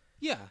success.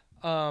 Yeah.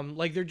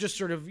 Like, they're just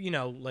sort of,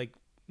 like,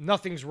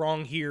 nothing's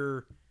wrong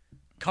here,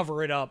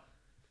 cover it up.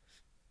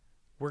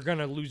 We're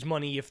gonna lose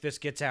money if this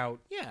gets out.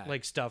 Yeah.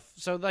 Like, stuff.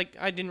 So, like,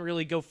 I didn't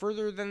really go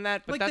further than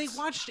that, but Like that's... they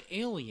watched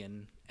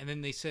Alien, and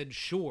then they said,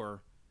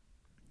 "Sure."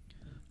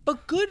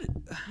 but good.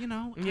 You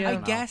know, Yeah. I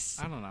don't know. guess.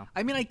 I don't know.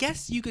 I mean, I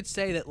guess you could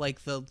say that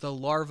like the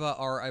larvae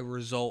are a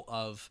result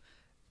of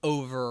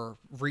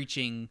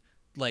overreaching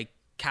like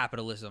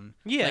capitalism.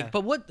 Yeah. Like,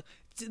 but what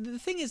the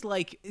thing is,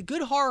 like,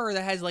 good horror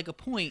that has like a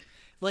point.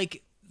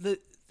 Like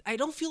I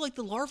don't feel like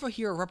the larvae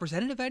here are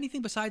representative of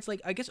anything besides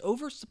like I guess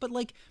but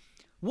like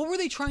what were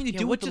they trying to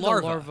do what with the did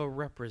larva? the larva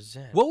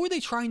represent? What were they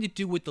trying to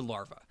do with the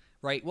larva?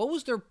 Right? What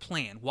was their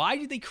plan? Why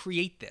did they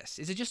create this?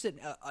 Is it just an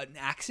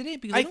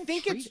accident? Because I they don't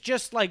think treat it's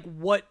just like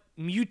what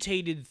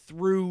mutated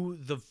through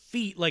the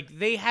feet. Like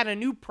they had a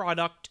new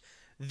product.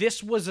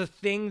 This was a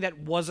thing that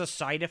was a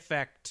side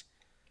effect,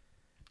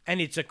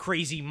 and it's a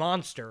crazy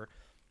monster.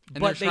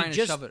 And but they're they trying to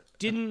just shove it.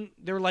 didn't.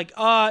 They're like,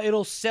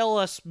 it'll sell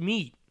us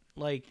meat.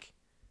 Like,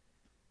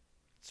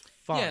 it's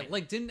fine. Yeah,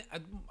 like didn't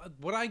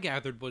what I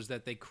gathered was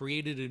that they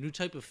created a new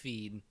type of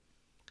feed.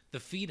 The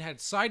feed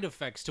had side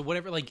effects to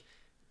whatever, like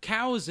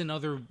cows and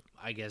other,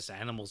 I guess,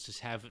 animals just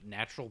have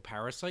natural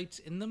parasites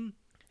in them,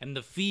 and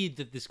the feed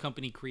that this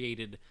company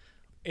created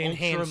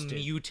Enhanced ultra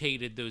it.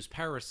 mutated those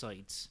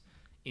parasites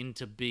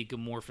into big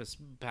amorphous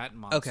bat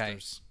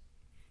monsters.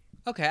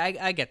 Okay,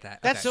 I get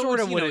that. That's okay. sort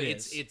it's, of you what know, it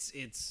it's,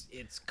 is.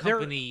 It's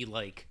company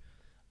like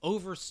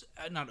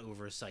not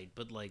oversight,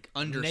 but like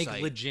Undersight.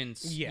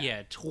 negligence.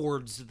 Yeah.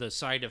 Towards the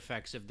side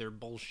effects of their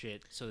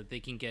bullshit, so that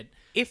they can get.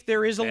 If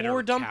there is a better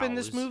lore dump in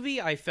this cows.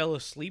 movie, I fell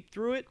asleep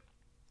through it.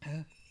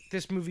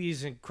 This movie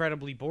is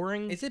incredibly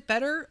boring. Is it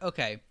better?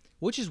 Okay.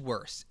 Which is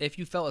worse? If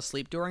you fell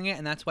asleep during it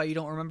and that's why you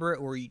don't remember it,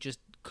 or you just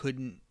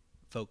couldn't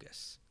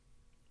focus?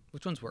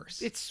 Which one's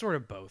worse? It's sort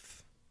of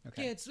both.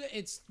 Okay. Yeah,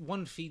 it's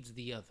one feeds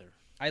the other.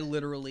 I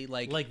literally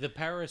like Like the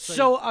parasite.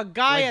 So a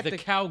guy like at the the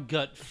cow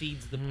gut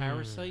feeds the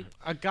parasite.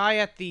 a guy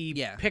at the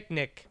Yeah.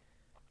 picnic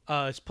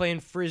is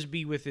playing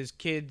frisbee with his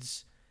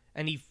kids,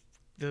 and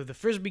the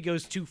frisbee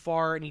goes too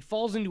far, and he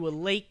falls into a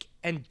lake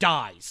and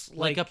dies.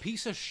 Like a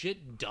piece of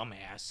shit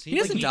dumbass. He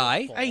doesn't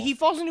die. He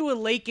falls into a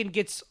lake and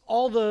gets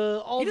all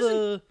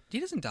the he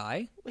doesn't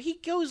die. he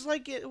goes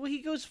like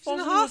he goes He's in falls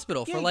the into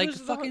hospital yeah, for he like goes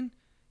to the ho- fucking.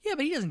 Yeah,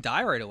 but he doesn't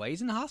die right away.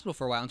 He's in the hospital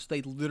for a while until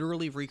they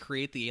literally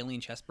recreate the alien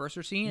chest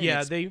burster scene. And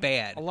yeah, it's they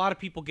bad. A lot of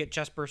people get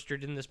chest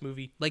bursted in this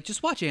movie. Like,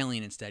 just watch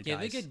Alien instead, Yeah,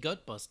 guys. they get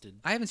gut busted.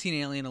 I haven't seen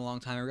Alien in a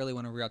long time. I really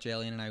want to rewatch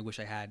Alien, and I wish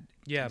I had.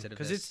 Yeah, instead of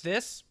because this. it's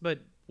this,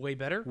 but way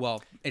better.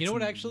 Well, it's You know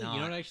what actually? not.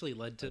 You know what actually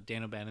led to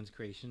Dan O'Bannon's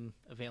creation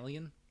of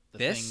Alien? The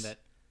This? thing that.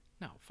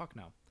 No, fuck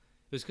no.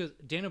 It was because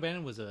Dan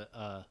O'Bannon was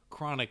a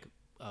chronic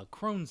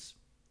Crohn's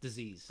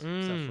disease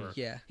sufferer.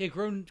 yeah. He had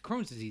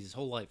Crohn's disease his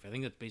whole life. I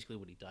think that's basically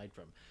what he died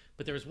from.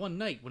 But there was one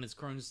night when his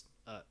Crohn's,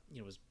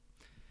 was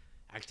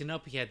acting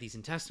up. He had these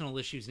intestinal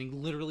issues, and he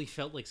literally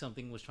felt like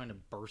something was trying to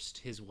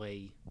burst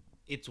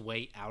its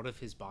way out of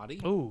his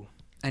body. Ooh,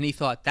 And he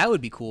thought that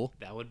would be cool.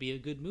 That would be a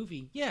good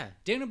movie. Yeah,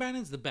 Dan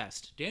O'Bannon's the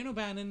best. Dan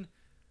O'Bannon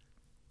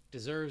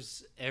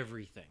deserves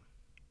everything,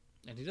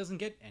 and he doesn't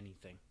get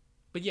anything.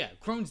 But yeah,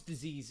 Crohn's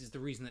disease is the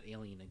reason that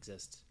Alien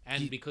exists,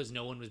 and because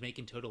no one was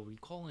making Total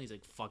Recall, and he's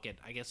like, "Fuck it,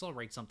 I guess I'll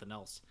write something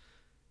else."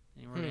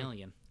 And he wrote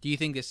Alien. Do you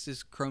think this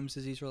is Crohn's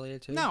disease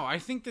related too? No, I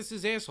think this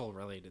is asshole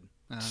related.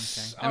 Oh,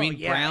 okay. Oh, I mean,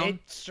 yeah, Brown. it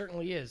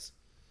certainly is.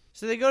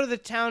 So they go to the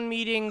town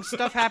meeting.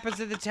 Stuff happens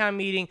at the town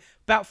meeting.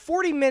 About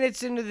 40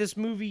 minutes into this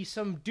movie,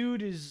 some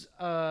dude is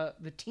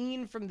the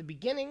teen from the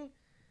beginning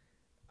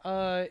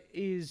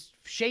is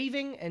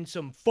shaving, and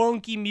some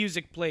funky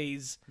music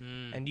plays,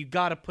 and you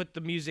got to put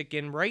the music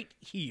in right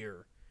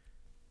here.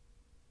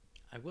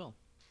 I will.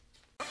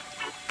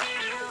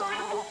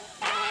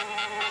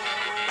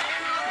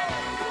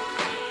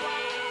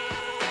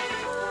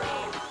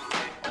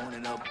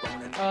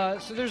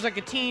 So there's like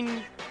a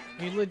teen.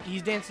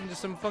 He's dancing to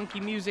some funky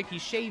music.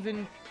 He's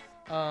shaving.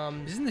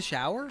 Is in the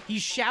shower?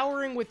 He's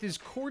showering with his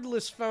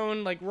cordless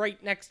phone like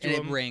right next to And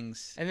him. it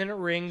rings. And then it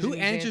rings. Who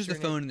and he's answers the answering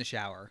it. phone in the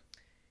shower?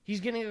 He's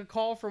getting a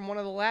call from one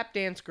of the lap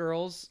dance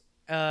girls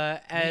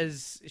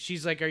as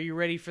she's like, "Are you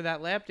ready for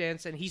that lap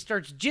dance?" And he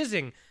starts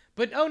jizzing.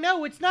 But oh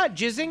no, it's not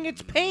jizzing,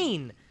 it's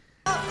pain.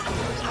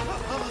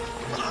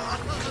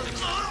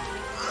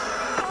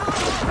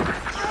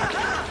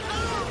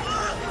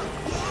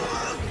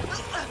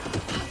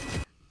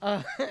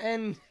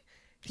 And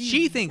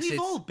She thinks We've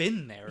it's... all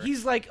been there.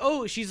 he's like,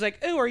 "Oh," she's like,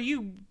 "Oh, are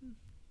you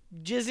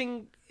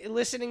jizzing,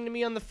 listening to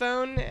me on the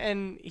phone?"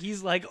 And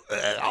he's like,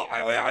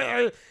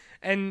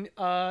 and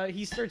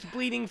he starts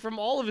bleeding from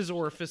all of his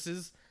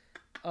orifices.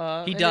 He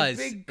and does.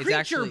 A big It's creature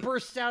actually-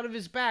 bursts out of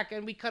his back,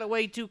 and we cut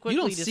away too quickly.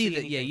 You don't to see the...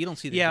 anything. Yeah, you don't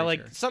see the Yeah,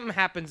 creature. like something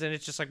happens, and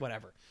it's just like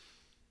whatever.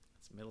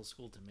 It's middle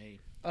school to me.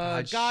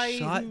 God, Guy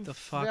shut who the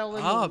fuck fell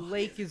in up. the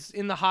lake is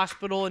in the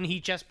hospital, and he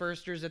chest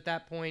bursters at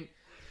that point.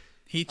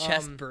 He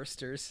chest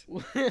bursters.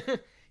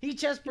 He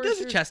chest He does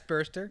bursters. a chest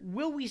burster.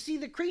 Will we see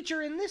the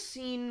creature in this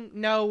scene?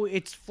 No,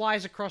 it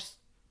flies across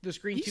the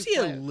screen. You too see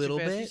a too little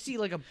fast. You bit. see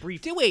like a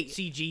brief Wait,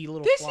 CG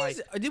little This fly.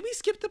 is... Did we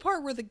skip the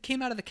part where they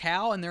came out of the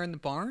cow and they're in the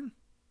barn?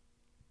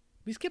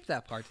 We skipped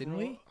that part, didn't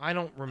we? I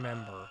don't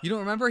remember. You don't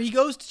remember? He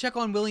goes to check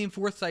on William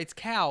Forsythe's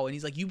cow, and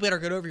he's like, "You better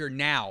get over here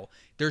now.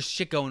 There's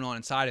shit going on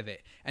inside of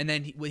it." And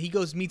then he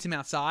goes, meets him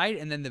outside,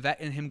 and then the vet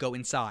and him go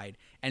inside,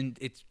 and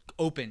it's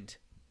opened,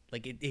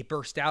 like it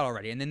burst out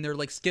already. And then they're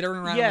like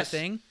skittering around on the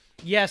thing.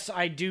 Yes,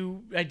 I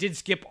do. I did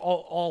skip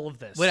all of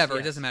this. Whatever, it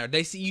Yes. doesn't matter.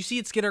 You see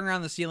it skittering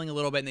around the ceiling a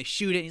little bit, and they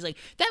shoot it. And he's like,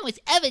 "That was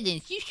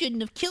evidence. You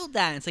shouldn't have killed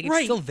that." And it's like it's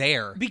Right. still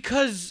there.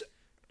 Because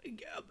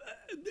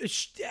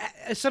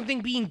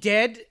something being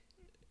dead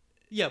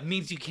Yeah,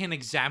 means you can't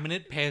examine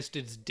it past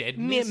its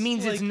deadness.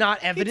 means it's not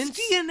evidence.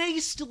 Its DNA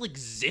still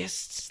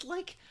exists.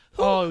 Like,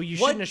 Oh, you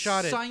what shouldn't have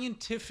shot it.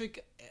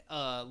 Scientific,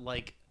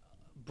 like,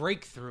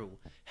 breakthrough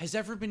has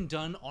ever been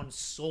done on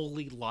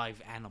solely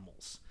live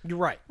animals? You're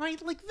right.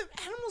 Right? Like, the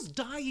animals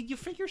die and you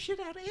figure shit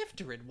out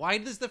after it. Why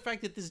does the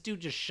fact that this dude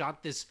just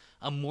shot this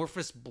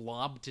amorphous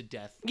blob to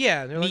death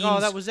Yeah, they're like, means, "Oh,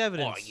 that was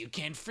evidence." Oh, you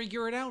can't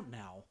figure it out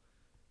now.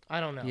 I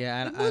don't know.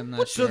 Yeah, I'm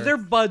not So sure. they're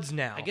buds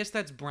now. I guess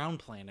that's Brown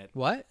Planet.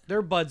 What?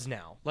 they're buds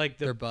now. Like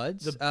They're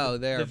buds? The, Oh,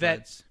 they're the vet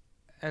buds.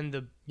 and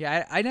the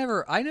Yeah, I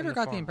never the got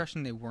the farmer.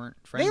 impression they weren't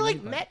friendly. they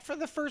like but- met for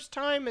the first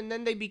time and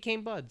then they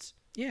became buds.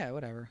 Yeah,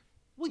 whatever.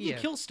 Well, you Yeah.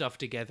 kill stuff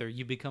together,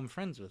 you become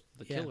friends with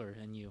the Yeah. killer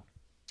and you.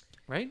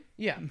 Right?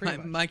 Yeah, pretty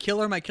much. My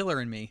killer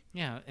and me.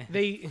 Yeah.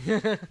 They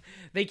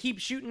they keep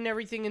shooting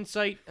everything in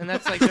sight, and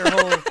that's like their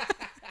whole.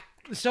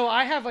 So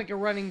I have like a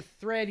running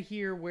thread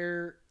here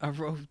where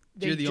You're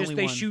they the just only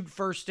they one. shoot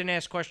first and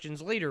ask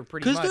questions later,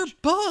 pretty Because much. they're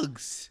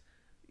bugs.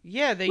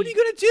 Yeah, they. What are you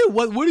gonna do?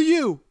 What are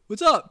you?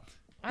 What's up?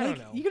 I don't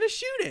know. You gonna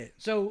shoot it?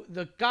 So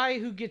the guy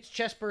who gets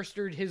chest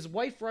burstered, his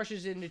wife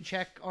rushes in to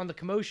check on the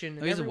commotion,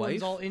 and he has a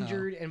everyone's wife? all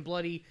injured and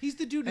bloody He's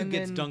the dude who And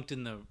gets then- dunked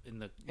in the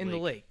in the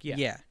lake.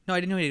 Yeah, No, I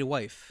didn't know he had a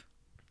wife.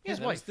 Yeah, His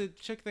that was wife. the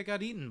chick that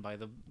got eaten by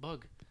the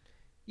bug.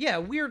 Yeah,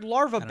 weird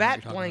larva know what bat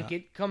you're talking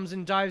blanket comes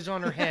and dives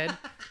on her head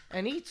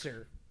and eats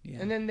her. Yeah.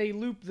 And then they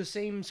loop the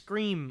same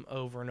scream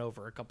over and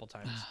over a couple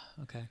times.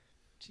 Okay.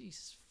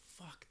 Jesus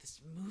fuck, this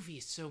movie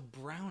is so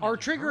brown. Our and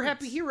it trigger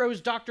happy hurts.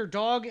 heroes, Dr.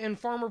 Dog and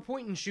Farmer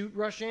Point and Shoot,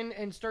 rush in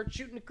and start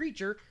shooting the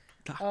creature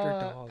Dr.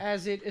 Dog.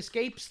 as it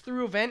escapes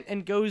through a vent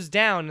and goes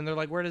down. And they're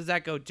like, "Where does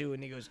that go to?"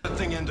 And he goes, That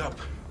thing end up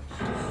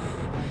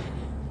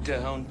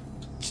down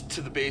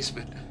to the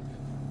basement.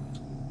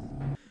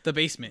 The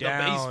basement.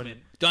 "Down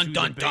Dun to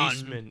dun the dun.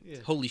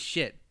 basement." Holy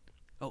shit.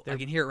 Oh, I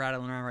can hear it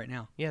rattling around right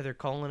now. Yeah, they're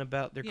calling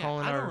about. They're Yeah,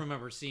 calling I don't our.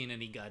 remember seeing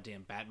any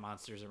goddamn bat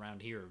monsters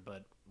around here,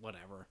 but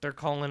whatever. They're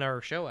calling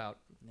our show out.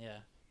 Yeah.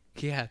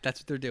 Yeah, that's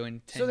what they're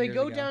doing. 10 So they years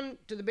go ago. down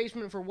to the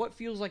basement for what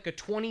feels like a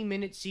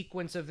 20-minute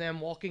sequence of them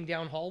walking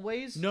down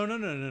hallways.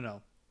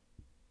 No.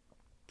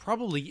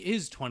 Probably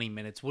is 20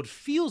 minutes. What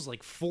feels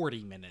like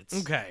 40 minutes.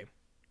 Okay.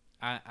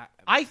 I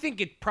I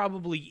think it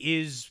probably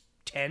is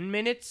 10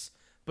 minutes,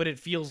 but it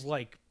feels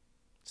like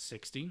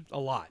 60. a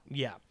lot.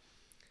 Yeah.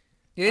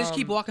 They just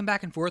keep walking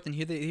back and forth and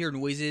hear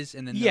noises,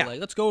 and then Yeah. they're like,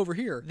 "Let's go over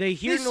here." They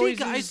hear They noises.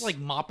 see guys like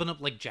mopping up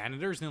like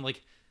janitors, and they're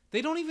like,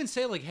 they don't even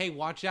say like, "Hey,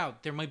 watch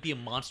out! There might be a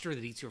monster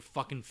that eats your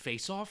fucking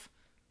face off."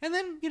 And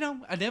then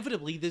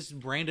inevitably, this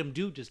random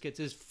dude just gets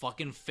his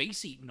fucking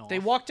face eaten off. They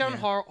walk down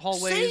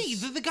hallways.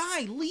 Say the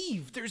guy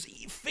leave. There's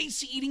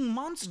face-eating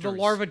monsters. The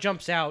larva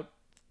jumps out.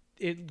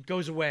 It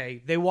goes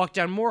away. They walk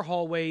down more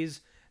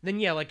hallways. Then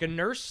yeah, like a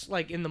nurse,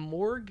 like in the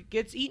morgue,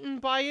 gets eaten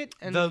by it,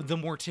 and The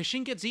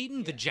mortician gets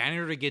eaten. The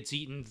janitor gets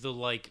eaten. The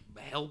like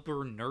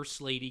helper nurse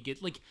lady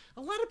gets like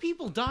a lot of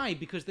people die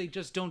because they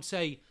just don't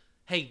say,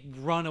 "Hey,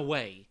 run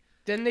away."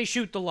 then they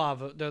shoot the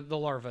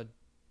larva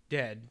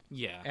dead.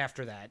 Yeah.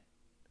 After that,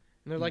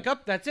 and they're like,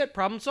 "Up, that's it,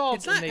 problem solved."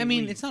 It's not. and they I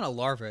mean, leave. it's not a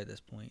larva at this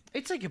point.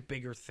 It's like a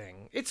bigger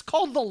thing. It's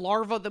called the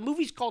larva. The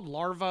movie's called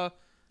Larva.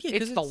 Yeah,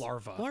 'cause it's the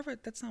larva. Larva.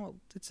 That's not.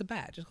 It's a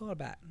bat. Just call it a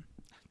bat.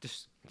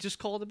 Just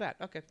call it a bat.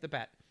 Okay, the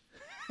bat.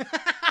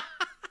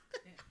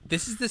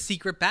 This is the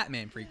secret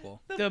Batman prequel.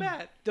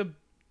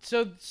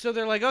 So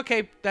they're like,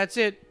 okay, that's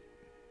it.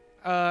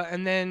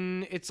 And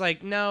then it's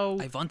like, no,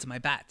 I want my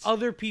bat.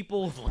 other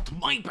people Want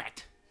my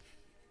bat?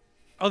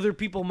 other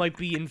people might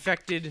be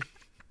infected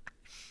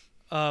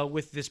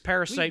with this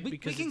parasite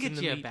because we can it's in get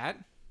the you a meat. bat.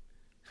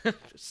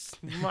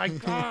 My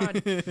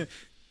God.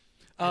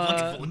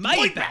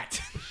 my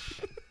bat.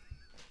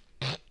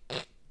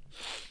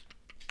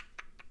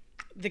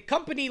 The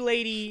company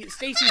lady,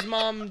 Stacy's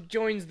mom,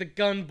 joins the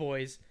gun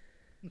boys.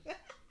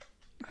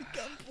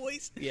 Gun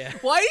boys. Yeah.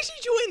 Why did she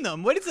join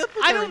them? What is up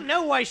with I her? don't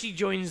know why she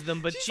joins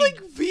them, but She's she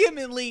like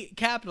vehemently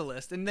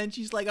capitalist, and then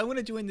she's like, "I want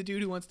to join the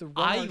dude who wants to run."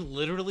 I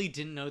literally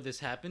didn't know this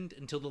happened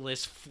until the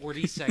last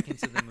 40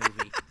 seconds of the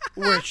movie.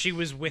 where she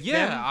was with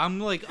Yeah, them. I'm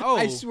like, oh.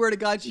 I swear to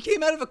God, she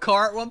came out of a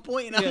car at one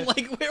point, and Yeah. I'm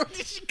like, "Where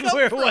did she come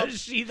Where from? was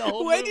she the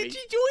whole When movie? did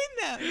she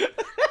join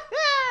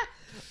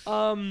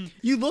them?"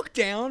 You look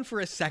down for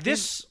a second.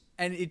 This-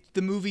 and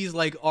the movie's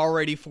like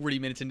already 40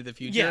 minutes into the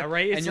future. Yeah,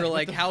 right? It's And you're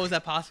like, like, how is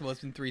that possible? It's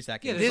been 3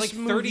 seconds. Yeah, there's This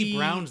like 30 movie-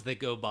 browns that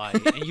go by,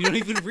 and you don't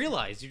even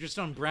realize. You're just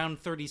on brown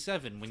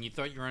 37 when you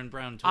thought you were on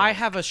brown 12. I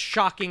have a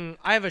shocking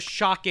I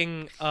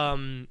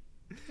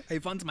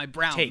found my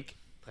brown. take.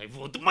 I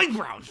want my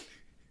brown.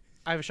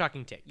 I have a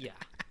shocking take. Yeah.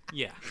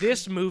 Yeah.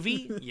 This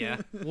movie Yeah.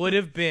 would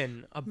have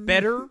been a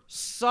better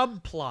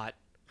subplot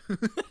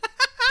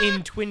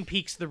in Twin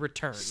Peaks: The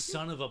Return.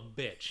 Son of a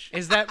bitch.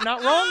 Is that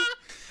not wrong?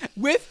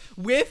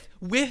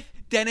 with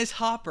Dennis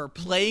Hopper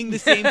playing the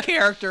same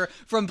character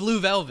from Blue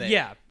Velvet.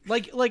 Yeah. Am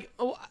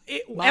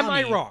I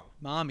Mommy. wrong?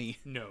 Mommy.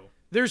 No.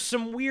 There's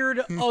some weird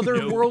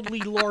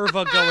otherworldly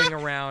larva going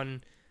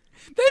around.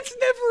 That's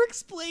never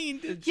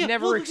explained. It's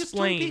never because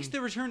Twin Peaks: explained.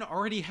 The Return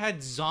already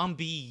had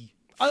zombie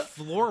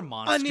floor An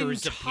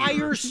monsters entire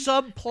appear.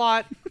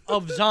 subplot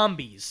of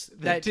zombies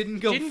that didn't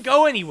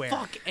go anywhere.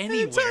 Fuck An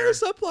anywhere. entire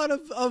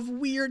subplot of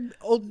weird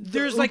old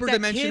There's like that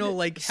dimensional kid,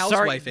 like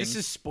Sorry, housewifing. this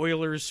is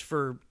spoilers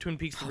for Twin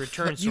Peaks: The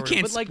Return. You Sort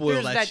can't of. But like, spoil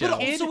there's that that show. But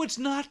kid. also, it's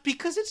not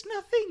because it's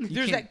nothing.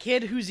 There's can't- that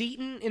kid who's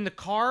eaten in the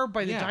car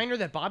by the Yeah. diner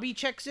that Bobby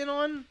checks in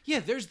on.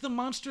 Yeah, there's the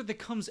monster that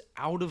comes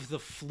out of the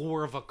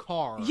floor of a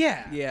car.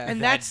 Yeah, Yeah.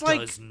 and That that's like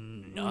does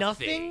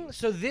nothing.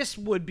 So this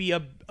would be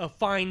a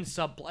fine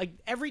sub. Like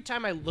every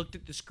time I looked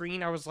at the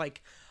screen, I was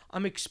like,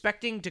 I'm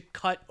expecting to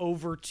cut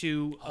over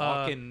to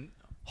Hawk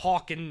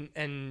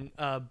and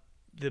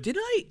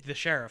the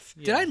sheriff.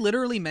 Did I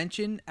literally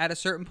mention at a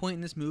certain point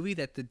in this movie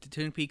that the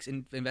Twin Peaks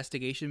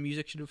investigation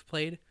music should have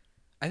played?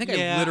 I think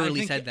I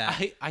literally said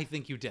that. I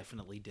think you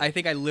definitely did. I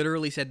think I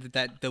literally said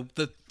that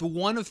the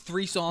one of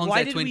 3 songs Why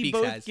that did Twin we Peaks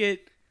both has.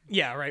 get?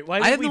 Yeah, right. Why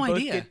I did have we no both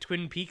idea. get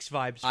Twin Peaks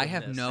vibes? I from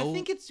have this? no. I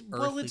think it's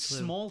earthly it's clue.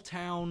 small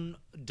town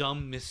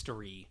dumb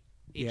mystery.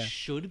 It Yeah.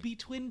 should be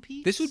Twin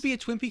Peaks. This would be a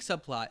Twin Peaks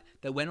subplot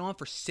that went on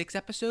for 6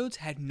 episodes,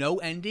 had no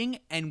ending,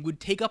 and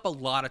would take up a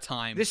lot of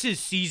time. This is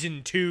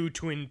season 2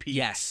 Twin Peaks.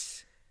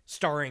 Yes.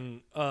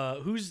 Starring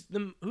who's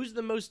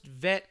the most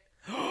vet?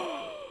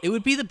 It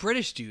would be the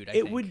British dude. I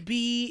It think. would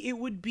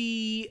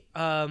be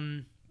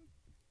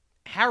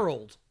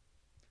Harold.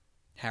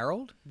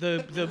 Harold.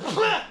 The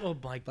oh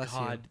my Bless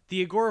God,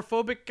 the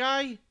agoraphobic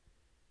guy.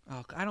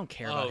 Oh, I don't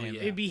care about him.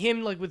 yeah. It'd be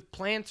him like with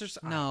plants or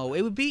something. No,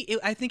 it would be.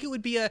 I think it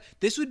would be a.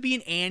 This would be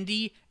an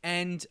Andy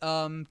and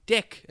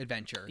Dick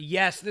adventure.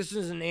 Yes, this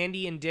is an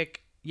Andy and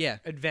Dick Yeah.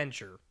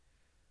 adventure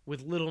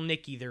with little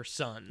Nicky, their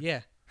son.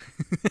 Yeah.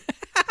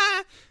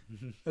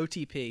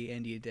 OTP,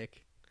 Andy and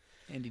Dick.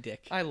 Andy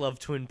Dick. I love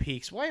Twin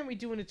Peaks. Why aren't we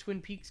doing a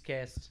Twin Peaks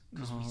cast?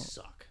 because we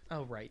suck.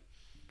 Oh, right.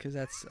 Because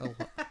that's a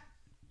lot.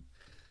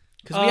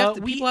 Because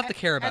people have to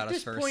care at about us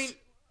this first. Point,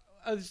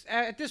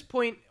 at this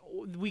point,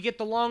 we get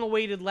the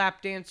long-awaited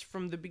lap dance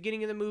from the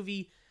beginning of the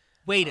movie.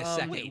 Wait a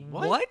second. wait,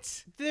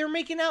 what? They're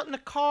making out in a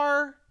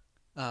car.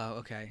 Oh,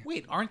 okay.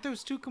 Wait, aren't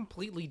those two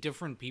completely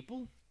different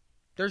people?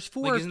 There's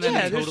 4. Like, isn't that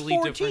Yeah, a there's totally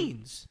 4 different-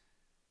 teens.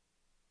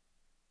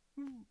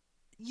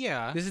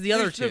 Yeah. This is the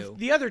other There's two.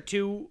 The other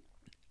two.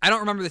 I don't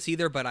remember this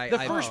either, but The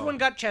first one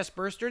got chest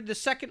bursted. The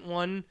second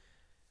one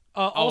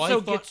also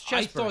gets chest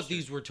I thought bursted.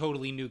 these were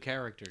totally new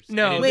characters.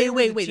 No, I didn't- they were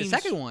Wait. the The teens-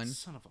 second one.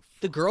 Son of a.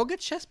 The girl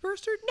gets chest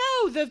bursted?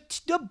 No, the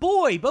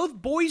boy. Both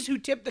boys who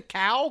tip the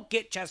cow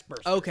get chest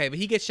bursted. Okay, but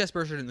he gets chest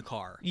bursted in the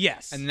car.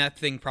 Yes. And that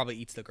thing probably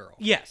eats the girl.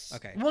 Yes.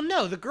 Okay. Well,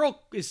 no, the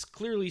girl is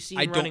clearly seen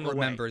I running don't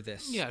away. remember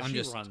this. Yeah, I'm she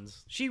just.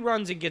 runs. She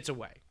runs and gets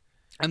away.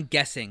 I'm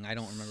guessing. I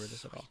don't remember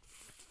this at all.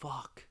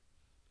 Fuck.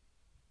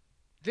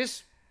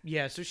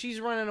 So she's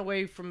running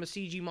away from a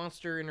CG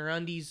monster in her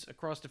undies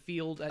across the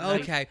field at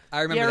night. Okay,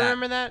 I remember Yeah, that.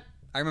 remember that?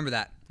 I remember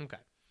that. Okay.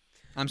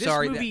 I'm This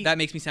sorry. movie- That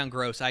makes me sound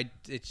gross. I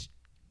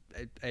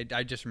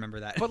just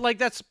remember that. But like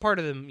that's part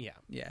of them. Yeah,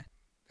 yeah.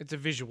 it's a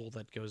visual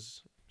that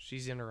goes.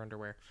 She's in her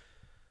underwear.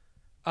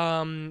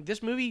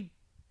 This movie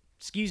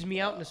skews me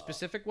out in a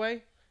specific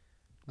way.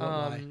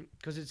 Why?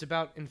 Because it's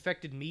about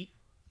infected meat,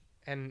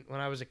 and when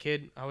I was a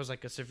kid, I was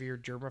like a severe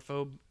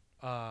germaphobe.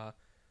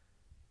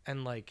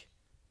 And like,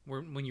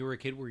 When you were a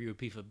kid, were you a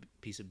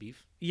piece of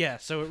beef? yeah,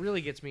 so it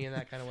really gets me in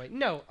that kind of way.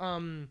 No,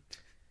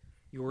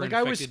 You were like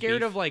I was infected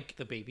scared beef, of like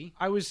the baby.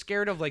 I was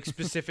scared of like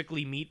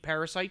specifically meat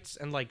parasites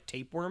and like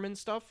tapeworm and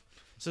stuff.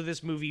 So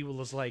this movie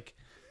was like,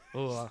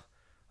 oh,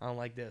 I don't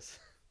like this.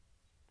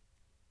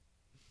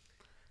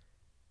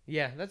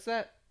 Yeah, that's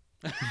that.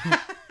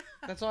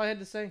 That's all I had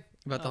to say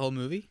About the whole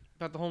movie?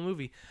 about the whole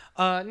movie.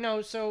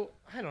 No, so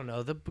I don't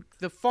know.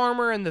 The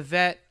farmer and the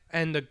vet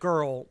and the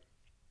girl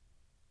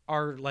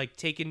are like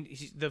taken.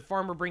 The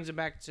farmer brings him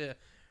back to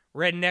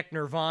redneck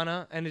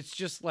Nirvana, and it's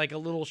just like a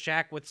little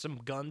shack with some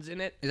guns in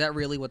it. Is that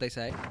really what they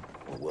say?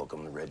 Well,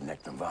 welcome to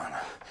Redneck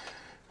Nirvana.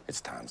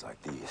 It's times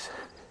like these.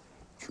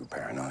 True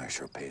paranoia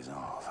sure pays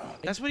off, huh?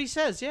 That's what he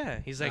says. Yeah,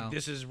 he's like, Oh.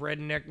 "This is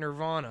redneck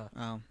Nirvana,"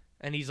 Oh.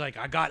 and he's like,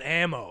 "I got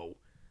ammo,"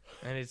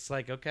 and it's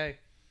like, okay.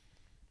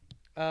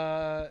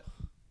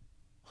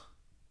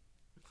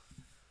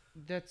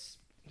 That's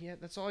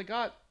all I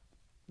got.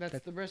 That's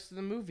the rest of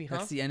the movie, huh?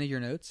 That's the end of your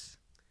notes?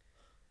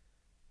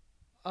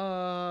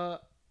 It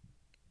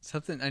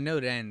Something, I know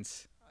it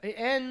ends.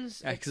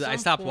 ends at Because I some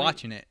stopped point.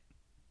 watching it.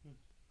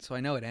 So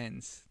I know it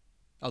ends.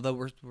 Although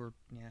we're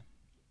yeah.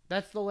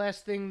 That's the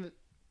last thing that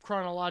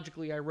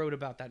chronologically I wrote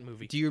about that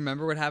movie. Do you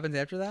remember what happens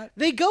after that?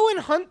 They go and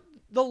hunt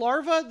the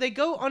larva. They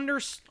go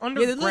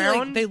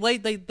underground.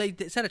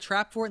 They set a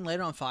trap for it and light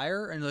it on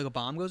fire, and like a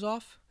bomb goes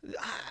off.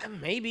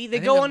 Maybe they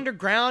think go the-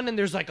 underground and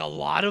there's like a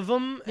lot of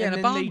them, Yeah, and and a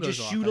then bomb they goes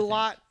just off, shoot I a think.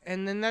 lot,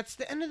 and then that's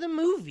the end of the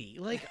movie.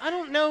 Like I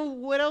don't know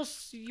what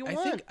else you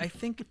want. I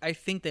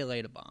think they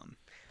laid a bomb.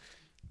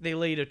 They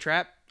laid a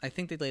trap. I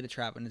think they laid a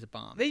trap and it's a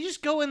bomb. They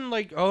just go in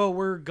like, oh,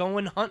 we're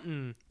going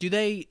hunting. Do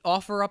they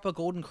offer up a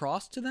golden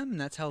cross to them, and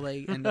that's how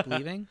they end up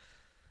leaving?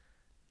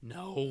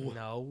 No.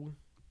 No,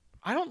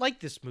 I don't like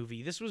this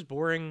movie. This was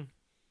boring.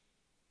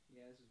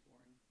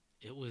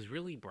 It was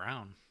really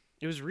brown.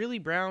 It was really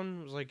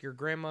brown. It was like your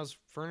grandma's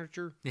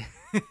furniture.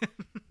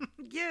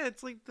 Yeah,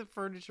 it's like the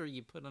furniture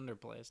you put under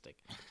plastic.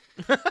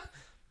 That's what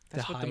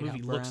the hide how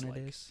movie looks brown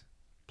like. it is.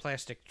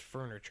 Plastic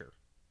furniture.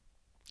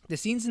 The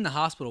scenes in the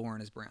hospital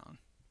weren't as brown.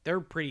 They're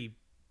pretty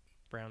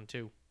brown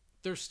too.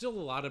 There's still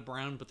a lot of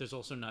brown, but there's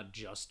also not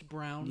just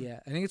brown. Yeah,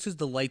 I think it's because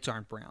the lights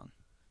aren't brown.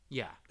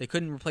 Yeah. They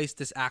couldn't replace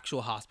this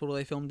actual hospital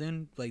they filmed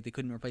in. Like they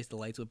couldn't replace the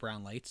lights with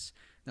brown lights.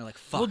 They're like,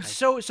 fuck.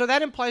 Well, so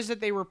that implies that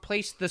they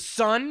replaced the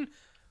sun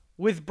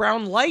with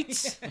brown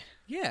lights.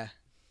 Yeah.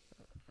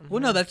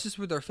 Well, no, that's just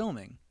where they're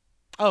filming.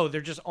 Oh,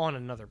 they're just on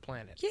another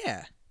planet.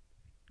 Yeah.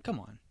 Come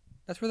on.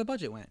 That's where the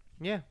budget went.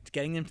 Yeah. It's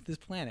getting them to this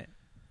planet.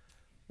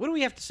 What do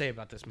we have to say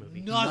about this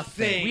movie?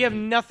 Nothing. We have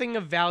nothing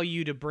of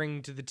value to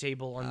bring to the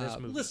table on this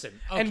movie. Listen,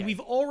 And okay. we've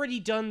already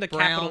done the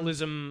Brown.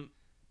 capitalism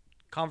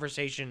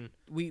conversation.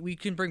 We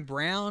can bring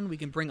Brown. We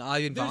can bring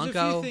Ivan There's a few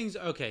Vanko. things.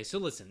 Okay, so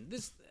listen.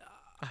 This.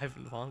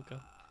 Ivan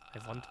Vanko.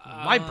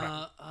 My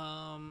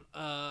brown.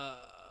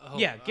 Hold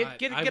Yeah, on.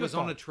 get I a was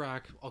on thought. a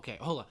track. Okay,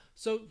 hold on.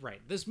 So,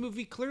 right, this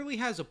movie clearly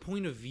has a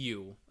point of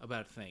view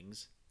about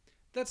things.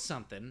 That's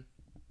something.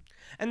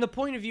 And the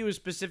point of view is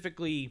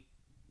specifically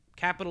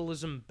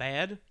capitalism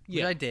bad.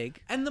 Which I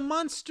dig. And the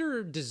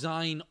monster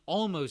design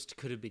almost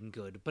could have been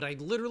good, but I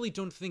literally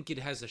don't think it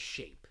has a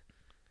shape.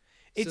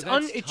 It's So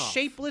that's it's tough.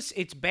 shapeless.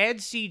 It's bad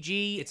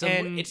CG.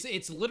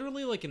 It's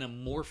literally like an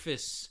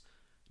amorphous,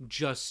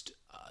 just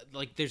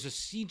like there's a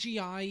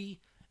CGI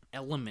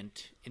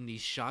element in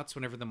these shots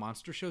whenever the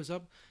monster shows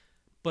up,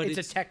 but it's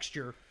a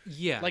texture.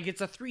 yeah, Like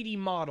it's a 3D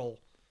model.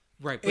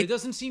 right, but it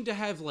doesn't seem to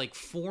have like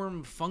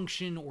form,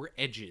 function, or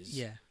edges.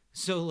 Yeah.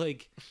 So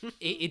like,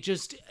 it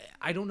just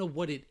I don't know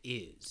what it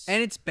is.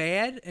 And it's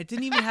bad. It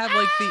didn't even have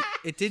like the.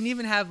 It didn't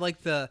even have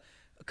like the.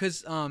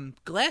 Because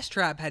Glass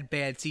Trap had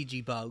bad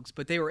CG bugs,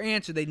 but they were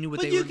ants, so they knew what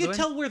but they you were could doing.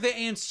 tell where the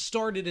ants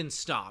started and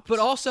stopped. But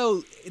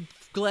also,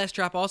 Glass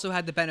Trap also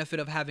had the benefit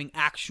of having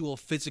actual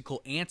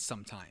physical ants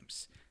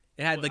sometimes.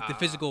 It had like the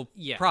physical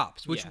yeah,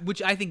 props, yeah.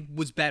 which I think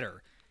was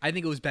better. I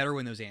think it was better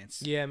when those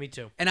ants. Yeah, me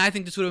too. And I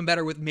think this would have been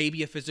better with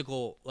maybe a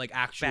physical, like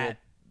actual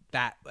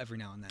bat every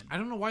now and then. I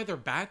don't know why they're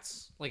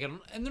bats. Like, I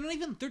don't, and they're not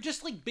even. They're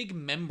just like big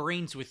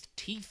membranes with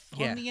teeth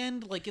Yeah. on the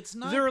end. Like, it's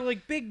not. They're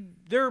like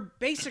big. They're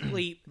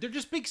basically They're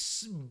just big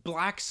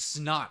black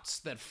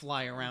snots that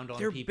fly around on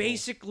they're people.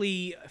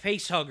 basically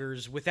face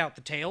huggers without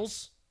the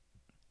tails.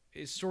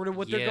 Is sort of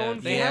what they're Yeah, going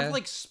for. They Yeah. have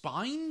like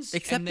spines,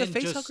 Except and the then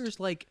face just huggers,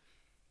 like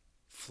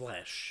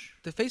flesh.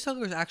 the face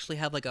huggers actually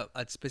have like a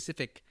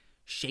specific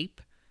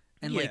shape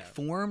and Yeah. like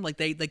form. Like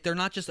they're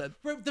not just a.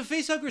 Right, the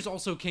face huggers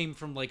also came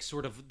from like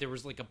sort of there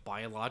was like a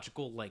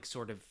biological like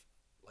sort of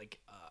like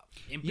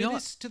impetus know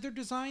what? to their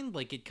design.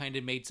 Like it kind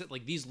of made it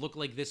like these look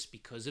like this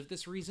because of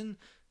this reason.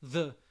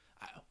 Why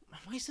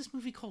is this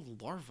movie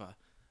called Larva?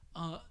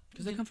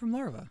 Because they come from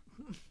larva.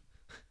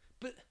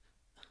 But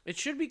It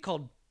should be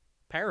called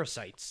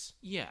parasites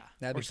yeah,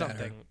 That'd or be something,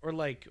 better. or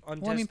like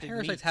untested Well, I mean,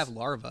 parasites meats. have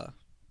larva.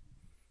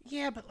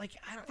 Yeah, but like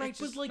I don't. Right, It's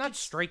but, just like, not it's-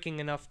 striking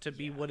enough to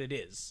be what it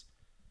is.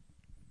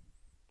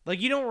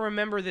 Like you don't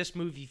remember this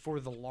movie for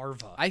the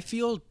larva. I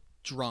feel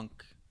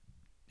drunk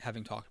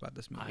having talked about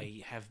this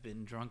movie. I have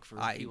been drunk for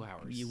a few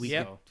hours.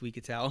 We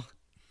could tell.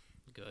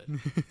 Good.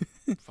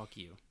 Fuck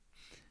you.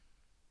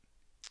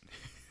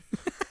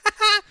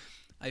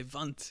 I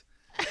want.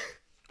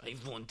 I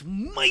want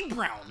my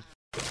brown.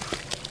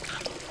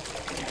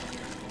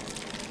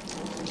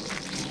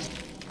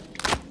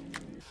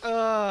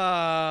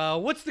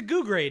 What's the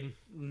goo grade?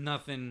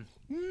 Nothing.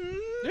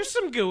 There's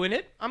some goo in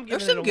it. I'm giving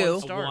There's it some a goo. 1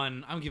 A star.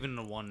 1. I'm giving it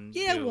a 1.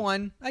 Yeah, goo.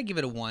 1. I'd give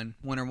it a 1.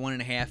 1 or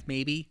 1.5,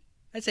 maybe.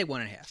 I'd say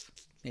 1.5,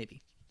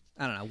 maybe.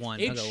 I don't know, 1.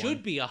 I'll It go should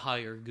 1. be a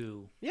higher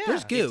goo. Yeah.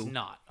 There's goo. It's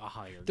not a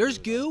higher There's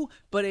goo. though. goo,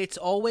 but it's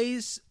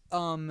always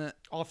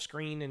Off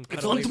screen and cut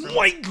It's away like from.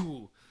 white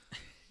goo.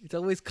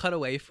 cut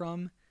away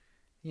from,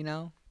 you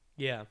know?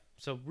 Yeah.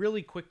 So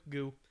really quick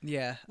goo.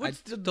 Yeah.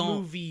 What's I the don't,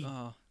 movie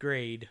oh.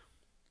 grade?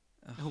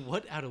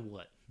 What out of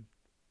what?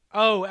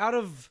 Oh, out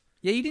of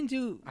Yeah, you didn't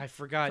do I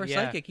forgot. for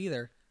Yeah. Psychic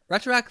either.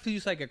 Retroactively do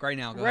Psychic right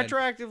now. Go ahead.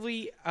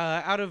 Retroactively,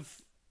 out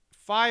of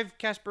 5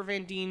 Casper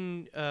Van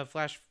Dien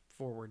flash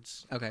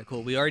forwards. Okay,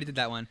 cool. We already did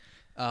that one.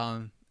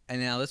 And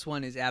now this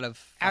one is out of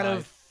 5. Out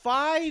of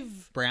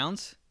 5.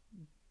 Browns.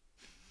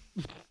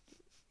 Out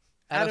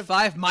Out of of-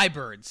 5, my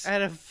birds.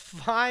 Out of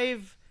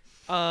 5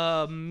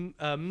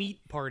 meat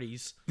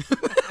parties.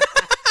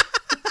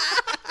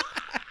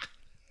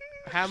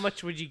 How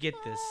much would you get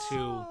this?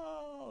 2.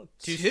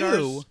 2 Two?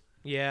 stars?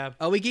 Yeah.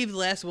 Oh, we gave the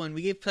last one.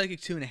 We gave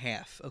Psychic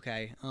 2.5.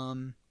 Okay.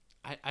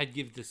 I'd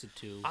give this a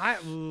 2.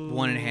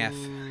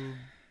 1.5.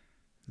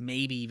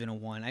 Maybe even a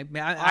 1.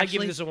 I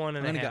give this a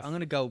 1.5. I'm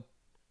gonna go.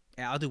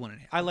 Yeah, I'll do 1.5.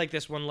 I like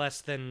this one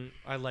less than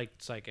I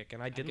liked Psychic,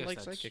 and I didn't guess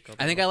like that's Psychic.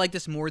 I think I like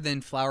this more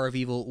than Flower of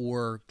Evil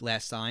or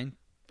Last Sign,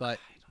 but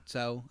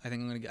so I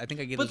think I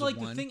give But this like a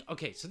 1. the thing,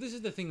 okay, so this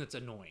is the thing that's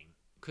annoying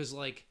because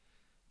like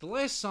The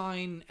Last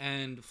Sign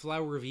and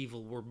Flower of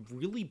Evil were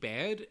really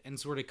bad and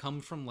sort of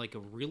come from like a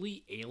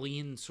really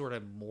alien sort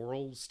of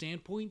moral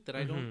standpoint that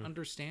I don't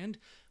understand.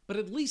 But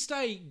at least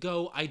I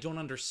don't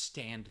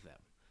understand them.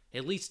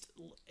 At least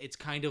it's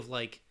kind of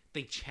like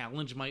they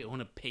challenge my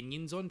own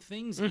opinions on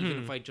things,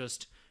 even if I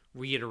just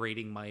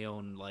reiterating my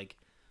own like,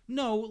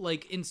 no,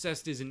 like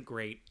incest isn't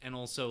great, and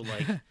also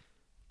like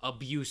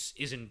abuse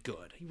isn't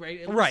good,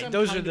 right? At least Right, I'm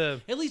those kind are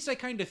of- the- At least I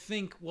kind of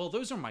think, well,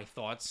 those are my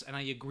thoughts, and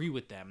I agree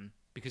with them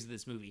because of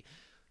this movie.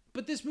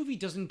 But this movie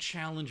doesn't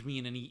challenge me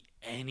in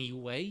any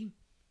way.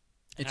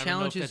 It And I don't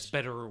know if challenges that's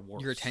better or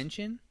worse. your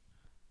attention.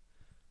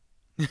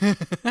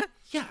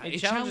 Yeah, It it,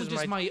 challenges challenges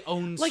my- my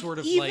own like sort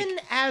of even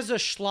like. as a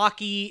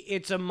schlocky,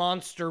 it's a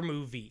monster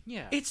movie.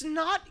 Yeah. it's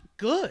not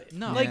good.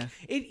 No. like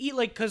Yeah.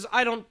 like because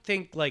I don't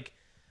think like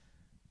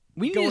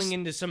We need going to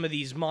into some of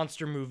these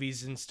monster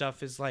movies and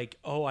stuff is like,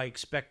 oh, I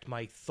expect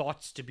my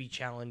thoughts to be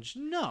challenged.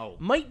 No,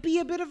 Might be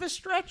a bit of a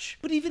stretch.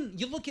 but even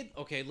you look at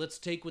okay, let's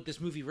take what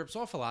this movie rips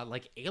off a lot,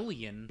 like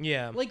Alien.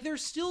 Yeah. like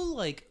there's still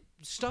like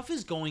stuff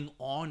is going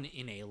on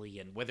in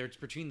Alien, whether it's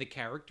between the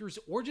characters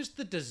or just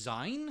the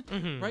design,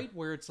 right?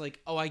 Where it's like,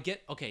 oh, I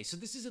get okay, so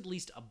this is at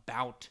least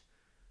about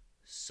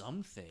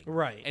something,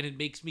 Right. And it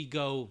makes me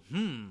go,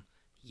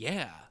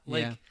 yeah,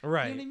 like, Yeah.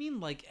 Right. You know what I mean?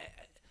 Like,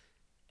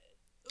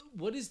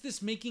 what is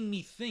this making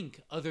me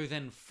think other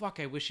than fuck?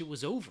 I wish it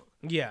was over.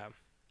 Yeah,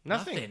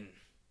 nothing. Nothing.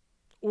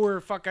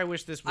 Or fuck, I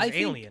wish this was I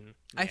think- Alien.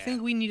 I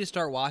think we need to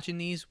start watching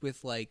these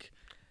with like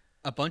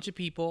a bunch of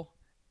people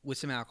with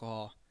some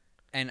alcohol,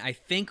 and I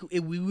think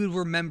we would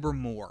remember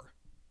more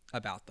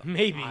about them.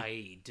 Maybe.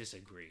 I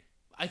disagree.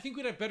 I think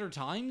we'd have better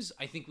times.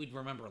 I think we'd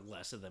remember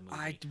less of the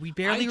movie. We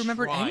barely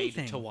remembered tried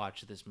anything. to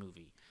watch this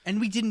movie. And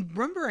we didn't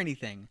remember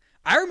anything.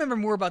 I remember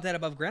more about Dead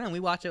Above Ground.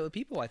 We watched it with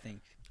people, I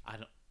think. I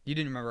don't. You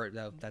didn't remember it,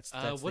 though. That's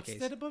What's the case.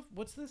 Dead Above?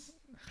 What's this?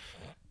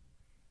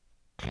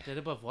 Dead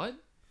Above what?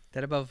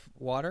 Dead Above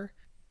Water?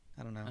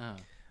 I don't know. Oh.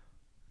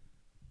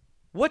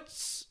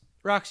 What's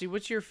Roxy?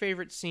 What's your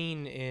favorite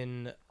scene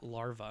in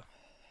Larva?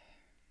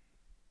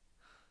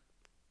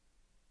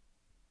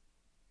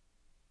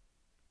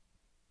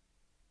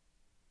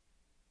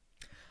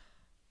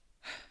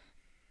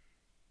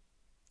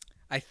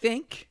 I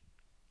think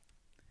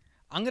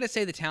I'm going to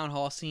say the town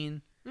hall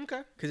scene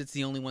Okay. because it's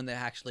the only one that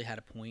actually had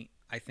a point,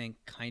 I think,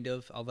 kind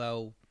of.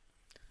 Although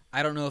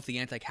I don't know if the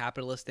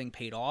anti-capitalist thing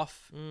paid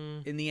off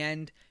in the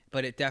end,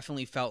 but it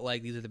definitely felt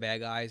like these are the bad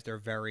guys. They're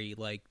very,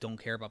 like, don't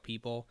care about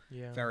people.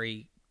 Yeah.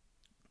 Very,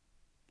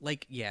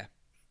 like, yeah.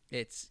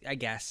 It's, I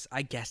guess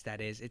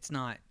that is. It's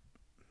not.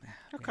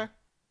 Okay.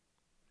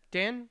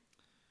 Dan?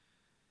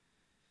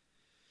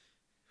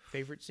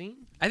 Favorite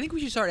scene? I think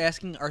we should start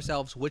asking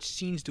ourselves which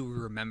scenes do we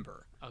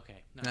remember?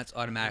 Okay. No. And that's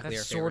automatically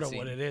That's our favorite sort of scene.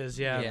 what it is,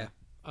 yeah.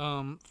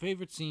 Yeah.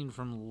 Favorite scene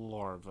from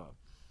Larva.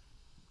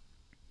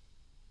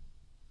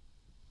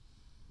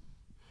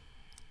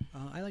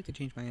 I like to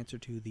change my answer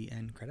to the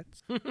end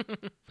credits.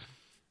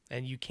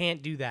 And you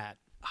can't do that.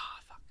 Ah,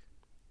 fuck.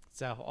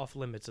 It's off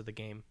limits of the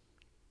game.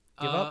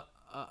 Give up?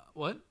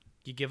 What?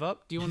 You give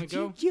up? Do you want to Do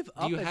you go? give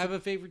Do you up as have a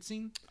favorite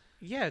scene?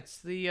 Yeah, it's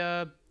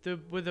the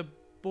where the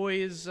boy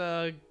is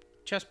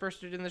chest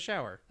bursted in the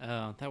shower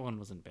Oh, that one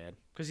wasn't bad.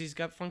 because he's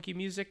got funky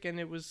music and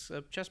it was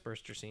a chest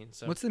burster scene.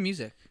 So What's the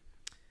music?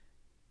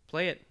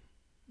 play it.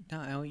 No,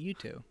 I want you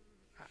to.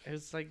 It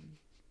was like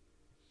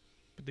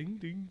ding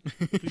ding.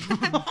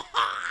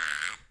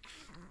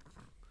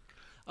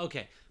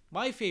 Okay,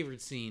 my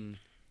favorite scene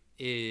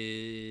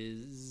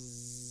is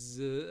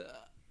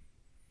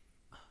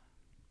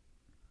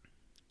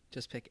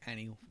Just pick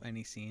any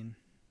scene.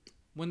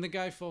 When the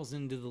guy falls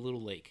into the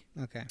little lake.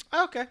 Okay.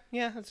 Okay,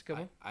 yeah, that's a good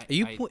one.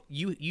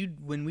 You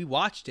when we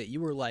watched it,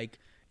 you were like,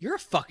 "You're a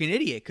fucking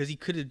idiot," because he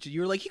could have.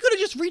 You were like, "He could have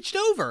just reached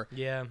over."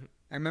 Yeah.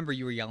 I remember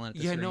you were yelling at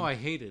the Yeah, screen. no, I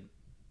hate it.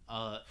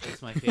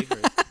 It's my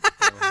favorite.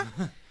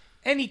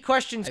 Any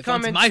questions, I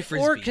found comments, my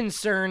or Frisbee.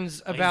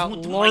 concerns about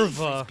want my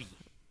larva Frisbee.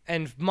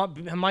 and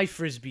my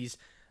frisbees,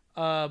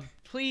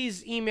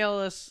 please email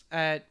us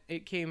at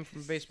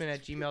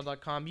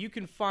itcamefrombasement@gmail.com. You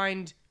can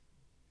find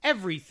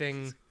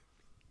everything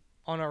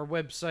on our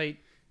website,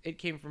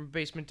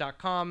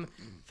 itcamefrombasement.com.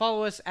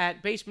 Follow us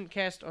at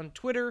BasementCast on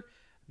Twitter,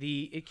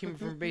 the It Came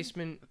From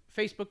Basement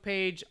Facebook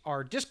page,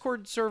 our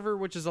Discord server,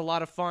 which is a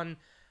lot of fun.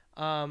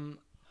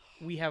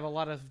 We have a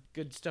lot of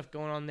good stuff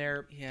going on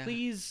there. Yeah.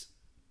 Please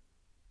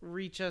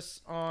reach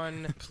us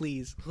on...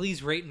 Please.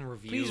 Please rate and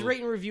review. Please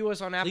rate and review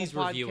us on Apple Please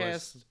review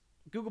Podcasts, us.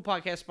 Google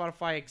Podcasts,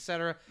 Spotify,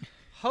 etc.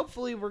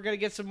 Hopefully, we're going to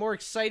get some more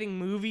exciting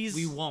movies.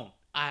 We won't.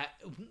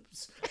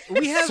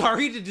 We have-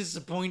 Sorry to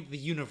disappoint the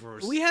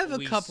universe. We have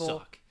a couple.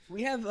 Suck.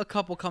 We have a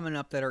couple coming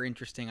up that are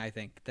interesting. I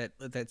think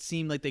that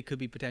seem like they could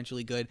be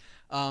potentially good.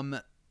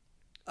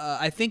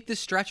 I think this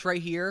stretch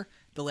right here,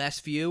 the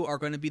last few, are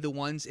going to be the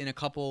ones in a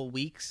couple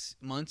weeks,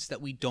 months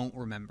that we don't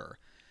remember.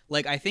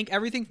 Like, I think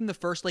everything from the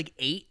first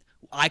 8,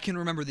 I can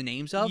remember the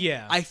names of.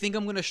 Yeah. I think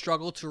I'm going to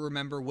struggle to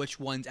remember which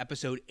ones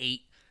episode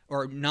 8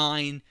 or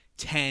 9,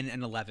 10,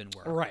 and 11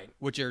 were. Right.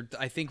 Which are,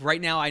 I think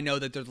right now I know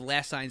that they're the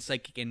Last Sign,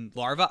 Psychic, and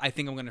Larva. I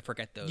think I'm going to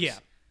forget those. Yeah.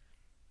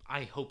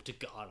 I hope to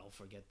God I'll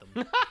forget them.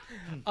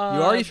 You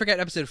already forgot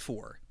episode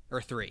 4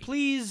 or 3.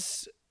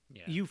 Please,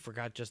 Yeah. you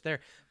forgot just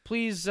there.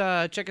 Please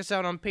check us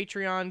out on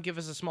Patreon. Give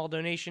us a small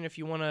donation if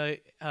you want to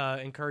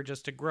encourage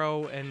us to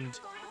grow and,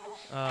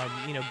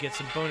 get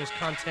some bonus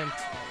content.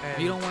 And, If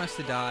you don't want us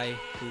to die,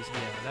 please.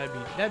 yeah,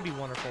 that'd be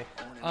wonderful.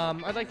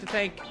 I'd like to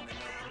thank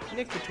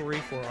Nick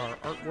Vittori for our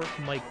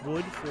artwork, Mike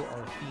Wood for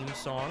our theme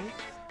song.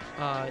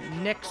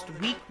 Next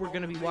week, we're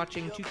going to be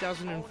watching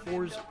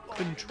 2004's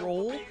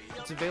Control.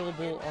 It's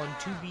available on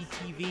Tubi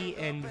TV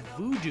and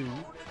Vudu.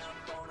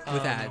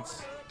 With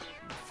ads.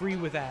 Free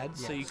with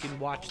ads, so you can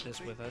watch this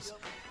with us.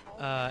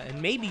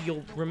 And maybe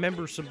you'll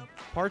remember some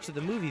parts of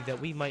the movie that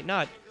we might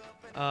not.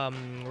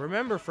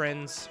 Remember,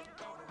 friends,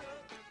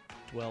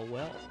 dwell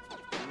well.